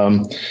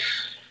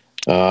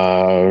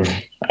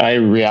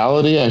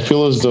I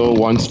feel as though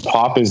once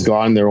Pop is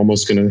gone, they're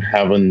almost going to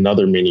have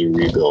another mini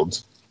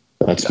rebuild.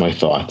 That's my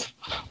thought.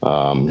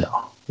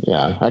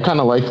 Yeah, I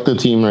kind of like the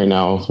team right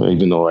now,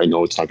 even though I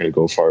know it's not going to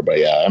go far. But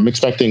yeah, I'm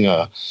expecting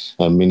a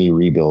mini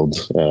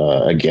rebuild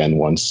again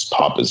once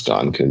Pop is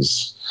gone,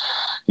 because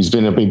he's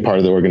been a big part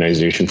of the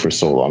organization for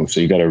so long. So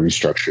you got to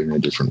restructure in a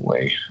different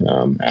way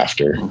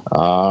after.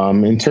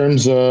 In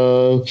terms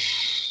of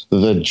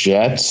the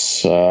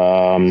Jets,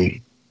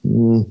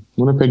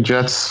 Winnipeg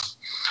Jets,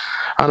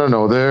 I don't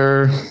know.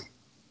 Their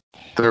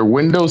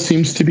window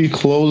seems to be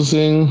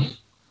closing.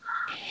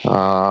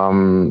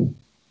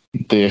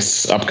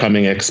 This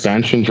upcoming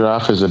expansion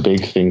draft is a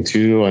big thing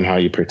too, on how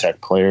you protect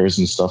players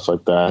and stuff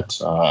like that.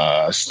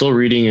 Still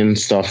reading and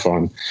stuff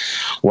on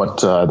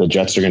what the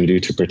Jets are going to do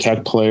to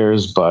protect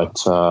players,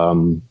 but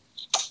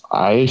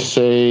I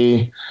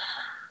say,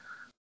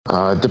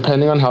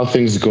 depending on how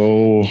things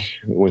go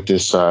with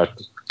this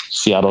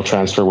Seattle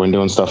transfer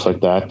window and stuff like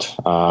that,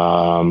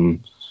 I'll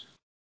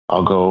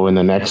go in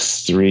the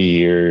next 3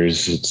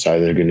 years. It's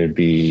either going to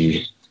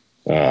be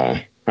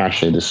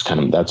actually,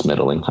 that's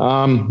middling.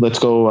 Let's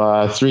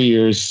go 3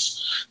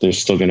 years. They're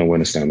still going to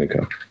win a Stanley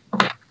Cup.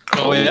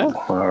 Oh yeah.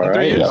 All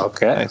right.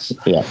 Okay. Nice.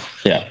 Yeah.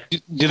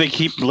 Do they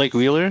keep Blake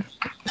Wheeler?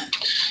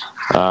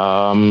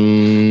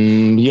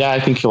 Yeah, I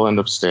think he'll end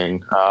up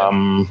staying. Yeah,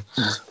 Paul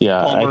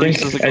I Maurice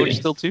think is the coach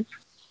still too.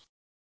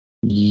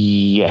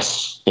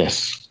 Yes,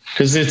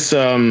 because it's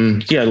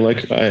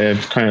like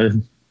I've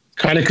kind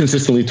of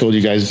consistently told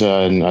you guys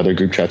in other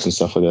group chats and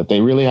stuff like that,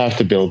 they really have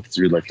to build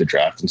through like the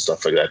draft and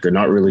stuff like that. They're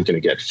not really going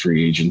to get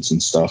free agents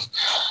and stuff.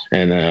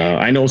 And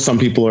I know some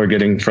people are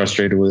getting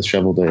frustrated with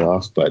shovel day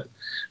off, but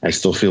I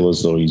still feel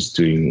as though he's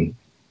doing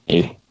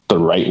it the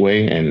right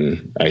way,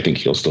 and I think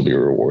he'll still be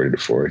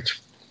rewarded for it.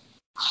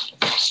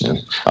 So,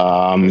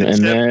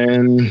 and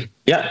then,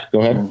 yeah,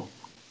 go ahead.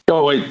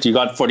 Oh, wait, you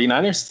got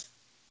 49ers?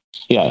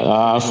 Yeah,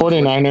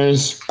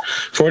 49ers,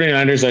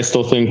 I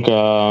still think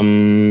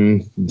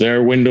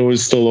their window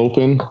is still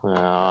open.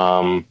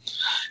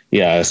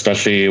 Yeah,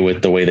 especially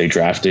with the way they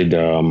drafted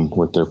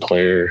with their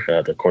player,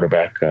 the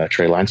quarterback,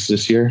 Trey Lance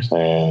this year.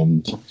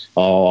 And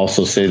I'll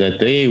also say that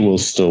they will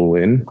still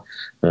win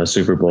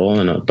Super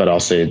Bowl, but I'll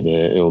say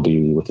that it will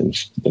be within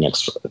the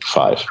next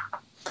 5.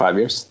 5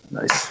 years?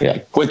 Nice. Yeah.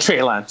 With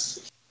Trey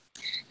Lance?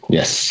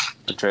 Yes.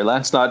 Trey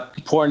Lance, not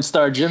porn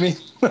star Jimmy?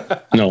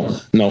 No,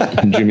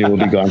 Jimmy will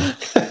be gone.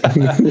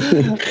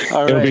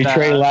 It'll be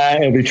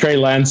Trey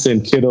Lance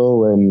and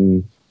Kittle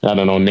and I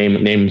don't know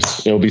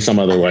names. It'll be some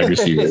other wide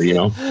receiver.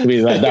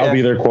 That'll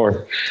be their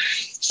core.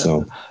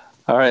 So,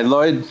 all right,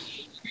 Lloyd.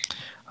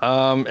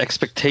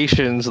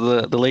 Expectations: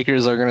 the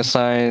Lakers are going to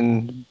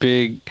sign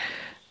big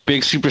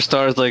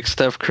superstars like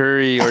Steph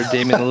Curry or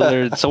Damian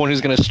Lillard. Someone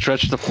who's going to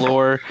stretch the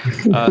floor.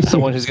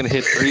 Someone who's going to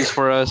hit threes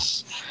for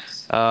us.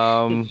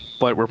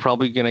 But we're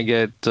probably gonna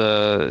get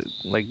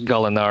like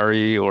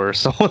Gallinari or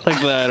someone like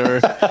that,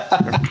 or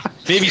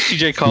maybe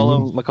CJ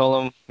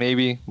McCollum,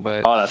 maybe.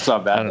 But that's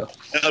not bad.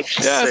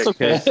 Yeah, it's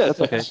okay. That's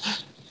okay.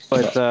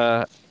 But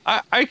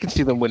I can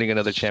see them winning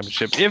another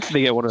championship if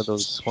they get one of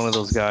those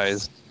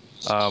guys.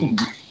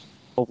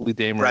 Hopefully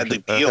Dame Bradley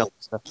Beal.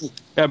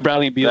 Yeah,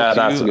 Bradley Beal. Yeah,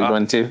 that's a good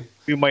one too.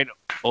 We might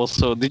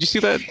also. Did you see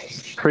that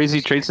crazy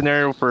trade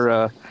scenario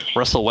for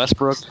Russell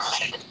Westbrook?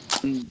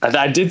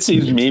 I did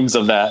see memes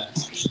of that.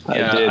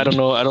 Yeah, I don't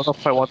know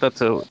if I want that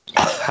to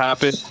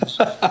happen.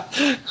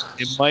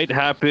 It might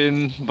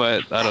happen,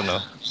 but I don't know.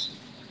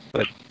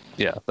 But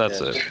yeah, that's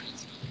it.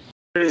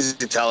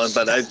 Crazy talent,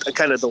 but I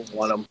kind of don't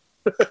want him.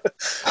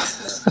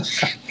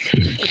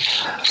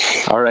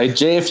 All right,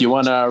 Jay, if you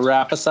want to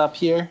wrap us up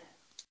here.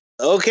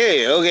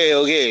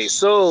 Okay.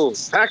 So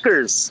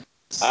Packers,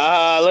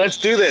 let's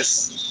do this.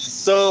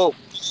 So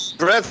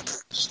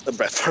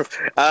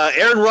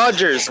Aaron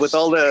Rodgers with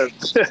all the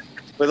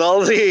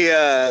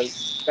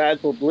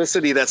bad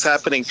publicity that's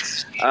happening,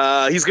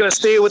 he's gonna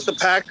stay with the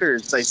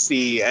Packers, I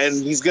see,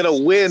 and he's gonna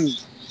win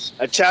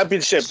a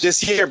championship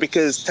this year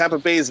because Tampa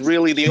Bay is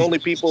really the only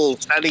people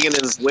standing in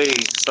his way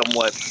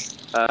somewhat.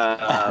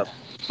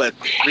 But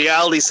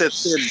reality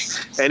sets in,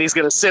 and he's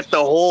gonna sit the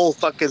whole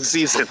fucking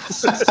season.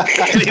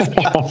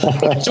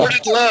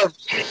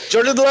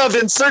 Jordan Love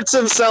inserts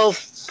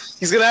himself.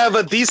 He's gonna have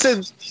a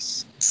decent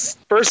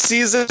first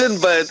season,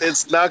 but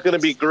it's not going to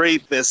be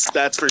greatness,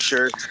 that's for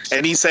sure.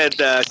 And he said,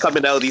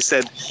 coming out, he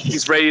said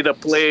he's ready to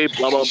play,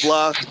 blah, blah,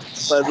 blah.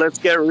 But let's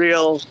get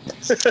real.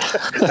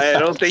 I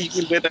don't think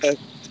he can win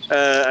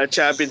a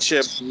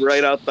championship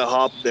right out the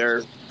hop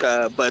there.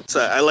 But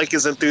I like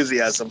his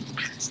enthusiasm.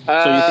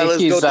 So you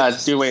think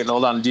he's... wait,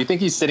 hold on. Do you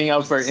think he's sitting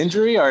out for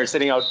injury or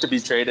sitting out to be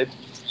traded?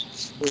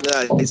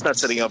 He's not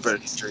sitting out for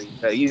injury.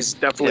 He's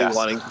definitely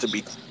wanting to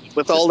be...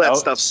 With all that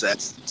stuff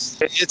said,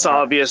 it's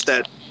obvious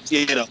that,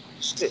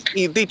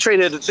 they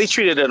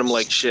treated him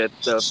like shit,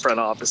 the front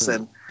office,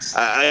 and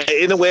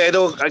in a way,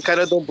 I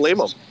kind of don't blame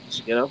him,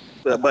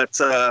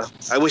 But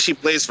I wish he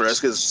plays for us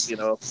because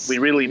we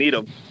really need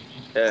him.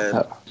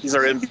 He's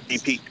our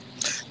MVP.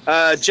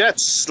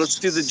 Jets. Let's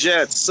do the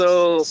Jets.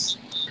 So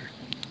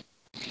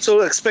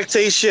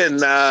expectation.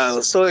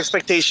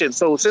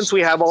 So since we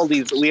have all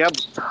these, we have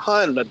a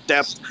ton of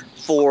depth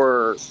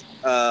for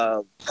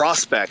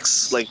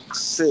prospects. Like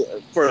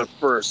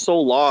for so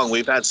long,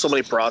 we've had so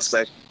many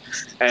prospects,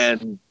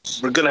 and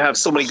we're gonna have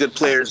so many good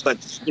players.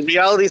 But the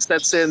reality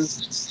sets in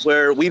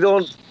where we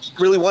don't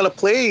really want to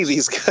play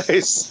these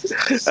guys.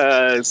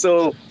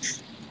 So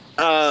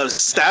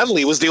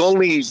Stanley was the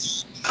only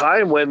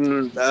time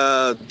when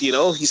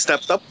he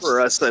stepped up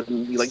for us,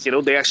 and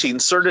they actually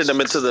inserted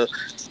him into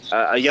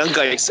a young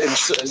guy and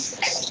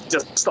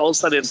just all of a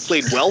sudden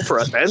played well for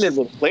us and in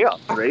the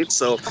playoffs, right?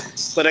 So,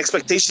 but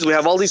expectations, we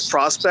have all these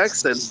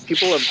prospects, and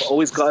people have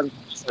always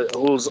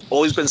who's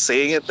always been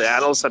saying it, the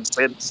analysts have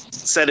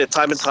said it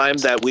time and time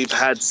that we've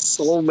had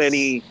so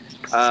many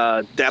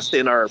depth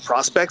in our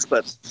prospects,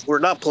 but we're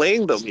not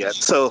playing them yet.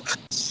 So,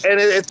 and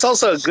it's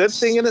also a good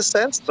thing in a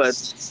sense,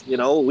 but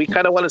we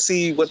kind of want to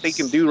see what they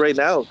can do right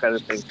now, kind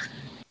of thing.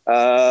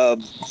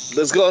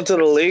 Let's go on to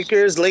the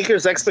Lakers.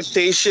 Lakers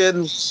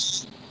expectation.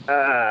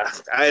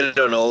 I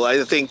don't know.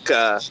 I think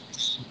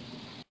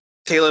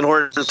Taylor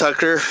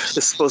Horton-Tucker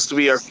is supposed to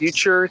be our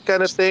future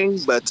kind of thing,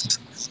 but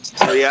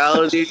in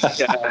reality,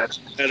 I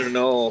don't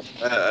know.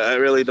 I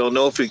really don't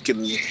know if we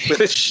can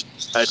finish.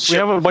 We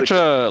have a bunch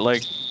of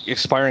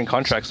expiring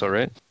contracts, though,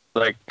 right?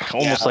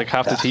 Almost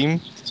half the team.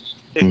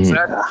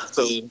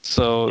 Exactly.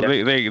 So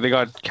they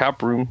got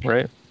cap room,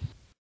 right?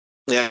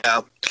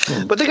 Yeah,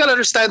 but they gotta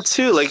understand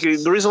too.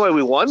 The reason why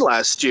we won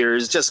last year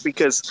is just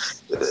because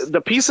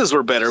the pieces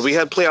were better. We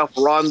had playoff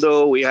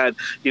Rondo, we had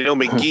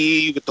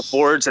McGee with the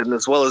boards, and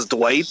as well as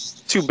Dwight,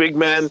 two big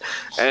men,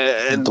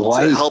 and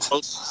Dwight. To help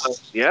out.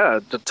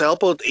 To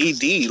help out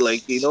AD.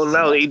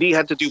 Now AD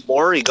had to do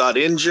more. He got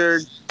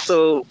injured,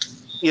 so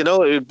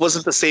it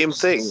wasn't the same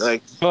thing.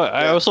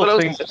 I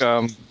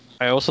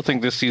also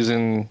think this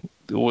season,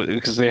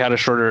 because they had a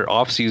shorter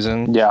off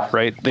season. Yeah,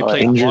 right. They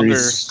played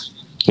injuries.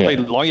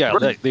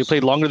 Longer. They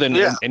played longer than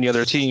any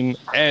other team,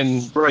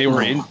 and they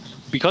were in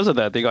because of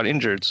that. They got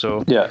injured.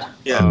 So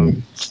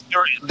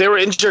they were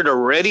injured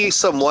already,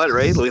 somewhat,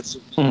 right?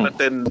 But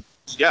then,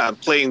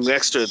 playing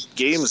extra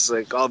games,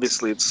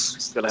 obviously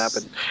it's gonna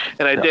happen.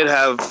 And I did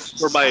have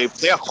for my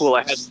playoff pool,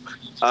 I had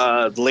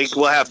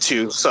we'll have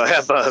two. So I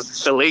have I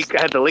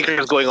had the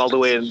Lakers going all the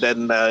way, and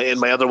then in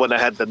my other one I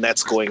had the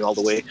Nets going all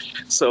the way.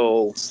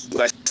 So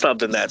I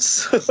stopped the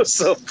Nets.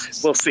 So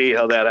we'll see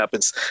how that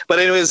happens. But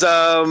anyways,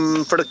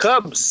 for the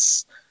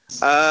Cubs,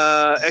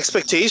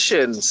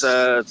 expectations.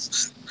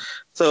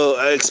 So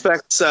I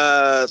expect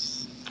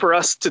for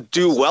us to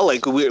do well.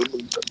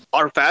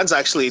 Our fans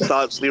actually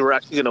thought we were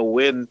actually going to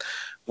win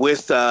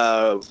with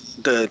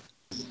the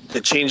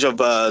change of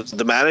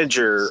the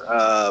manager.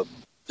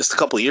 Just a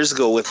couple of years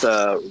ago with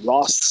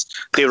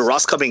David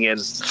Ross coming in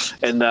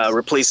and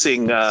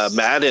replacing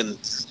Madden.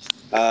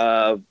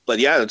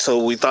 But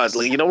so we thought,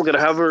 we're going to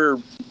have our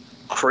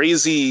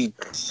crazy,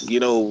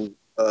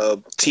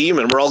 team,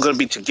 and we're all going to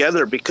be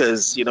together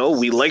because,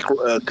 we like,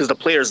 because the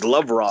players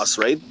love Ross,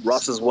 right?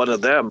 Ross is one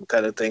of them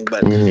kind of thing,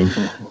 but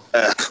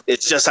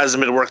it just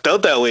hasn't been worked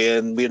out that way,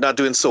 and we're not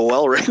doing so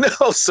well right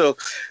now. So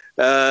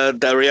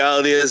the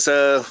reality is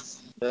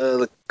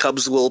the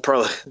Cubs will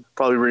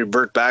probably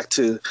revert back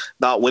to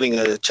not winning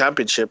a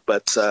championship,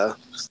 but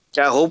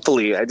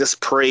hopefully, I just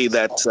pray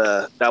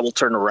that that will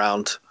turn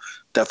around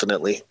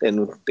definitely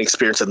and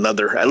experience at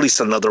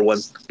least another one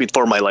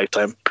before my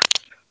lifetime.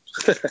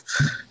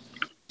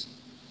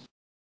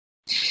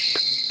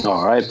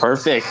 All right,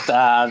 perfect.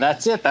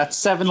 That's it. That's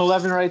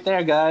 7-11 right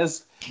there,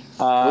 guys.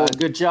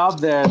 Good job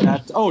there.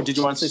 Did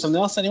you want to say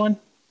something else? Anyone?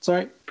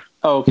 Sorry.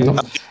 Oh, okay. No.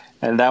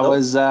 And that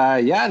was,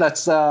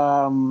 that's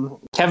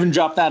Kevin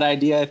dropped that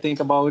idea, I think,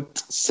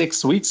 about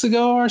 6 weeks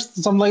ago or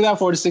something like that,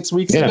 4 to 6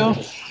 weeks ago.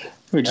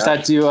 We just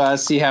had to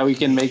see how we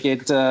can make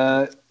it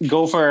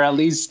go for at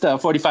least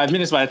 45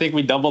 minutes, but I think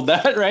we doubled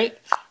that, right?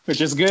 Which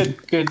is good.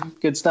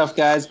 Good stuff,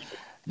 guys.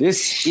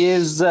 This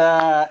is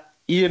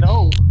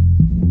E&O.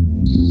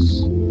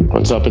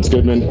 What's up? It's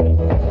Goodman.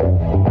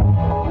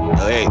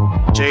 Hey,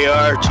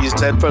 JR,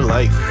 Cheesehead for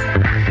life.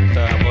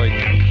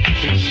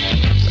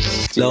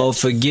 Lord,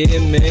 forgive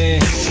me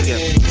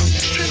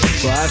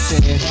for I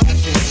sin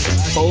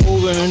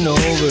over and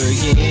over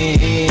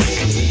again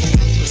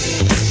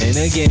and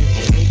again.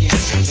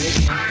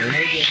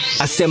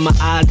 I said my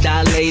eyes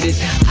dilated,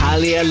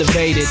 highly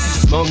elevated.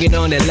 Smoking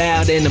on it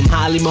loud and I'm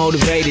highly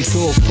motivated.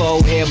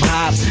 204 hip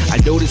hop, I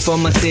do this for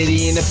my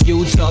city. And if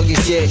you talking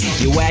shit,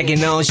 you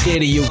whacking on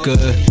shit, you could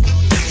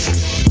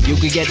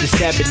get the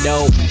stepping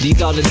though.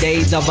 These are the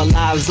days of our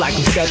lives like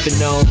I'm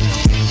stepping on.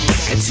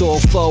 And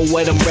 204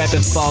 what I'm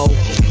repping for.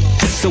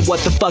 So what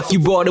the fuck you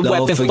brought a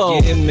weapon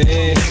for? Forgive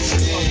me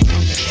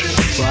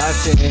for I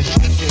sin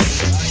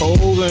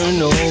over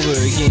and over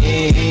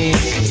again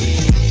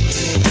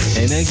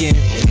and again.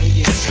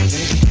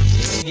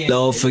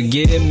 Lord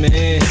forgive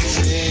me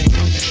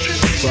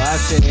for I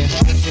sin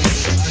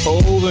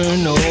over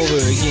and over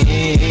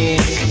again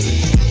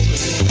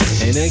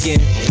and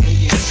again.